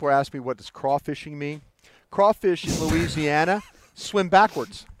funny. People ask me, what does crawfishing mean? Crawfish in Louisiana swim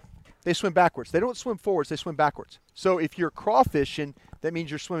backwards. They swim backwards. They don't swim forwards. They swim backwards. So if you're crawfishing, that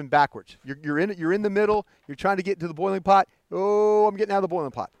means you're swimming backwards. You're in the middle. You're trying to get into the boiling pot. Oh, I'm getting out of the boiling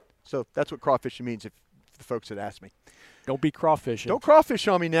pot. So that's what crawfishing means if the folks that ask me. Don't be crawfishing. Don't crawfish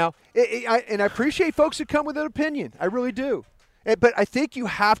on me now. And I appreciate folks that come with an opinion. I really do. But I think you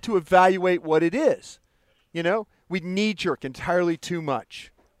have to evaluate what it is. We knee-jerk entirely too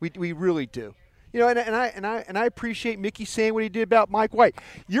much. We really do. And I appreciate Mickey saying what he did about Mike White.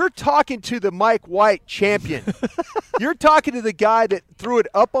 You're talking to the Mike White champion. You're talking to the guy that threw it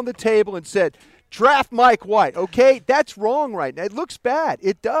up on the table and said, draft Mike White. Okay, that's wrong right now. It looks bad.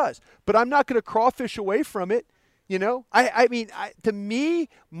 It does. But I'm not going to crawfish away from it. To me,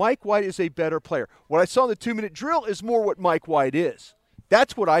 Mike White is a better player. What I saw in the 2-minute drill is more what Mike White is.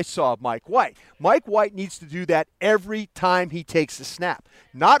 That's what I saw of Mike White. Mike White needs to do that every time he takes a snap,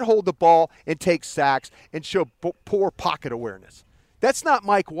 not hold the ball and take sacks and show poor pocket awareness. That's not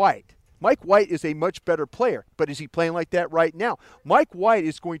Mike White. Mike White is a much better player, but is he playing like that right now? Mike White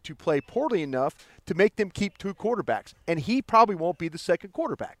is going to play poorly enough to make them keep 2 quarterbacks, and he probably won't be the second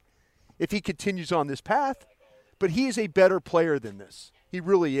quarterback if he continues on this path. But he is a better player than this. He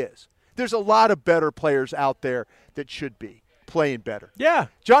really is. There's a lot of better players out there that should be playing better. Yeah.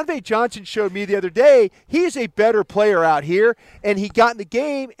 John V. Johnson showed me the other day he is a better player out here, and he got in the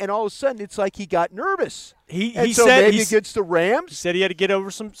game, and all of a sudden it's like he got nervous. He said maybe against the Rams. He said he had to get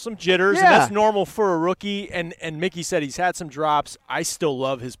over some jitters, and that's normal for a rookie. And Mickey said he's had some drops. I still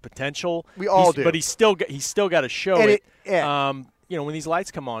love his potential. We all do. But he's still got to show it. When these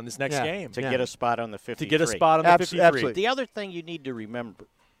lights come on this next game. To get a spot on the 53. To get a spot on the 53. Absolutely. The other thing you need to remember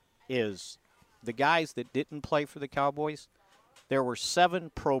is the guys that didn't play for the Cowboys, there were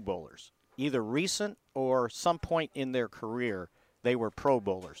 7 Pro Bowlers, either recent or some point in their career, they were Pro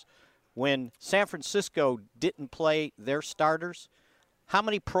Bowlers. When San Francisco didn't play their starters, how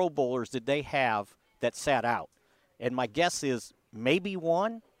many Pro Bowlers did they have that sat out? And my guess is maybe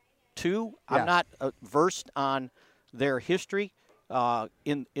 1, 2. Yeah. I'm not versed on their history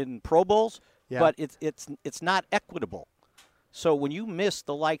in Pro Bowls, but it's not equitable. So when you miss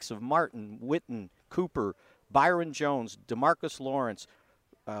the likes of Martin, Witten, Cooper, Byron Jones, DeMarcus Lawrence,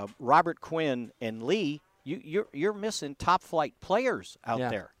 Robert Quinn, and Lee, you're missing top-flight players out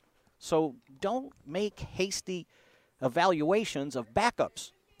there. So don't make hasty evaluations of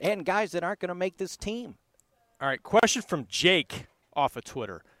backups and guys that aren't going to make this team. All right, question from Jake off of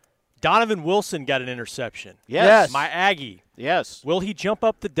Twitter. Donovan Wilson got an interception. Yes. My Aggie. Yes. Will he jump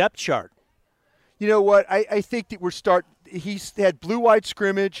up the depth chart? You know what? I think that he's had blue-white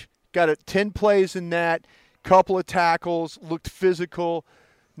scrimmage, got 10 plays in that, couple of tackles, looked physical,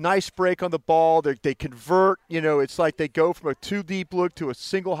 nice break on the ball. They convert. It's like they go from a two-deep look to a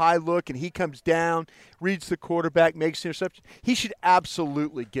single high look, and he comes down, reads the quarterback, makes the interception. He should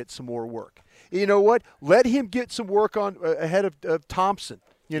absolutely get some more work. You know what? Let him get some work on ahead of Thompson.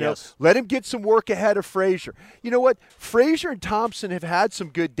 Yes. Let him get some work ahead of Frazier. You know what? Frazier and Thompson have had some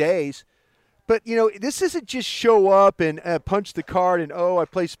good days. But, this isn't just show up and punch the card and, I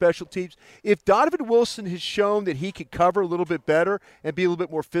play special teams. If Donovan Wilson has shown that he can cover a little bit better and be a little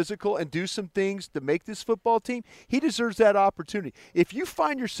bit more physical and do some things to make this football team, he deserves that opportunity. If you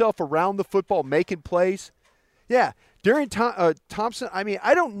find yourself around the football making plays, Darian Thompson,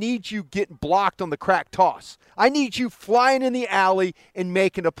 I don't need you getting blocked on the crack toss. I need you flying in the alley and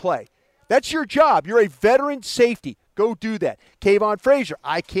making a play. That's your job. You're a veteran safety. Go do that. Kayvon Frazier,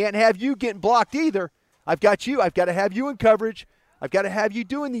 I can't have you getting blocked either. I've got you. I've got to have you in coverage. I've got to have you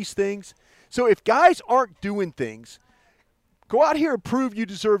doing these things. So if guys aren't doing things, go out here and prove you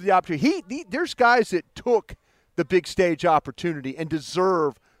deserve the opportunity. There's guys that took the big stage opportunity and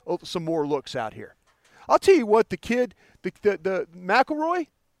deserve some more looks out here. I'll tell you what, the kid, the McElroy,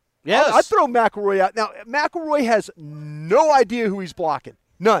 yes, I'd throw McElroy out. Now, McElroy has no idea who he's blocking.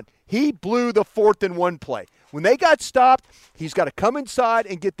 None. He blew the 4th and 1 play. When they got stopped, he's got to come inside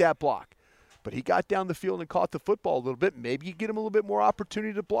and get that block. But he got down the field and caught the football a little bit. Maybe you get him a little bit more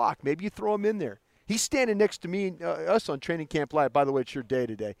opportunity to block. Maybe you throw him in there. He's standing next to me, us on Training Camp Live. By the way, it's your day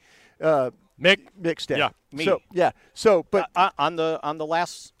today. Mick's day. Yeah, me. But on the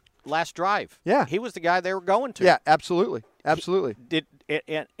last drive. Yeah. He was the guy they were going to. Yeah, absolutely. Absolutely.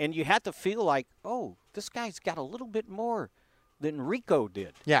 And you had to feel like, this guy's got a little bit more than Rico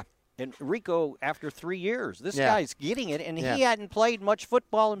did. Yeah. And Rico, after 3 years, this Yeah. guy's getting it, and Yeah. he hadn't played much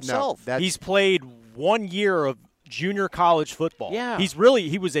football himself. No, He's played 1 year of junior college football. Yeah.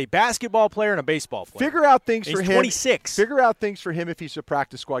 He was a basketball player and a baseball player. Figure out things He's for him. 26. Figure out things for him if he's a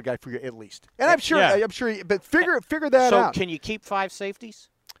practice squad guy for you at least. And I'm sure. But figure that so out. can you keep 5 safeties?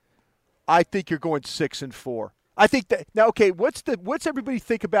 I think you're going 6 and 4. I think that now. Okay, what's everybody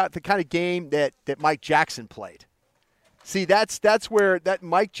think about the kind of game that Mike Jackson played? See, that's where that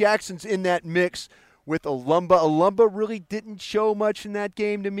Mike Jackson's in that mix with Alumba. Alumba really didn't show much in that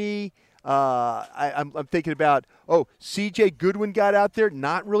game to me. I'm thinking about, C.J. Goodwin got out there,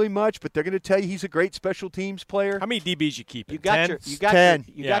 not really much, but they're going to tell you he's a great special teams player. How many DBs you keep? You got 10.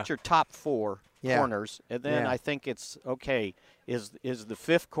 your top 4 Yeah. corners, and then Yeah. I think it's is the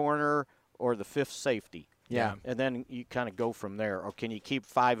 5th corner or the 5th safety. Yeah. And then you kind of go from there. Or can you keep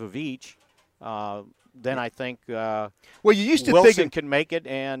 5 of each? Then I think well, you used to Wilson think can make it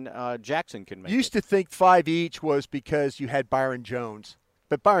and Jackson can make it. You used to think 5 each was because you had Byron Jones.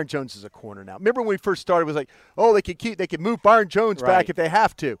 But Byron Jones is a corner now. Remember when we first started, it was like, they could move Byron Jones back if they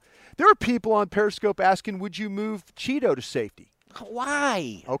have to. There are people on Periscope asking, would you move Cheeto to safety?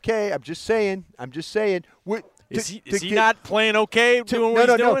 Why? Okay, I'm just saying. Is he not playing okay doing what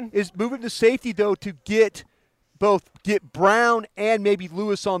he's doing? Is moving to safety, though, to get Brown and maybe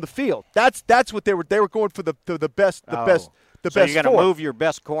Lewis on the field. That's what they were going for the best So best you're going to 4. move your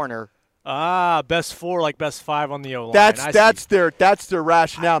best corner. Best 4 like best 5 on the O-line. That's their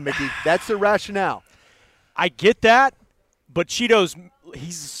rationale, Mickey. That's their rationale. I get that, but Cheeto's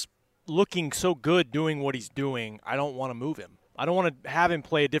he's looking so good doing what he's doing. I don't want to move him. I don't want to have him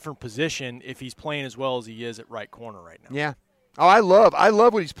play a different position if he's playing as well as he is at right corner right now. Yeah. Oh, I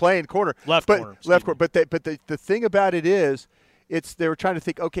love when he's playing corner. Left corner. But the thing about it is, they were trying to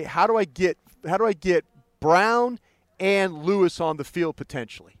think, okay, how do I get Brown and Lewis on the field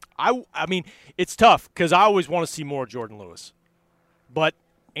potentially? I mean, it's tough because I always want to see more Jordan Lewis. But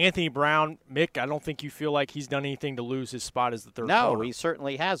Anthony Brown, Mick, I don't think you feel like he's done anything to lose his spot as the third corner. No, he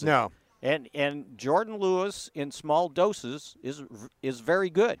certainly hasn't. No. And Jordan Lewis in small doses is very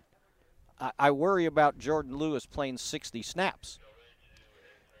good. I worry about Jordan Lewis playing 60 snaps.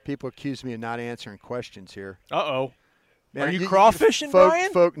 People accuse me of not answering questions here. Uh-oh. Man, Are you crawfishing,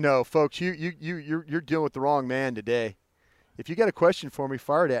 Brian? Folks, you're dealing with the wrong man today. If you got a question for me,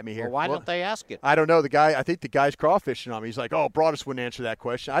 fire it at me here. Well, why don't they ask it? I don't know. I think the guy's crawfishing on me. He's like, Broadus wouldn't answer that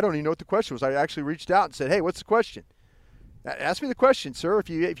question. I don't even know what the question was. I actually reached out and said, hey, what's the question? Ask me the question, sir. If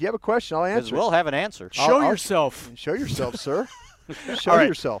you have a question, I'll answer. Because we'll have an answer. Show yourself. Show yourself, sir. Show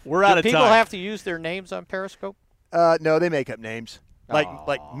yourself. We're out of time. People have to use their names on Periscope? No, they make up names. Like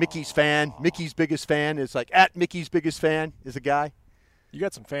Mickey's fan. Mickey's biggest fan is like at Mickey's biggest fan is a guy. You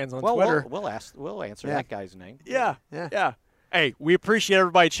got some fans on Twitter. We'll answer that guy's name. Yeah. Hey, we appreciate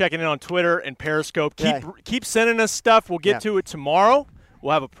everybody checking in on Twitter and Periscope. Keep sending us stuff. We'll get to it tomorrow.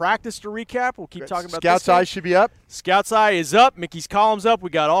 We'll have a practice to recap. We'll keep talking about Scout's Eye should be up. Scout's Eye is up. Mickey's column's up.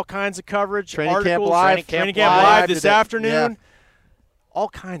 We got all kinds of coverage. Training Camp Training Camp Live this afternoon. All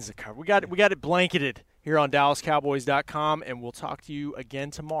kinds of coverage. We got it blanketed here on DallasCowboys.com, and we'll talk to you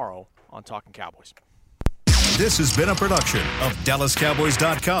again tomorrow on Talking Cowboys. This has been a production of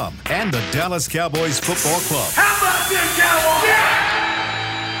DallasCowboys.com and the Dallas Cowboys Football Club. How about them Cowboys? Yeah!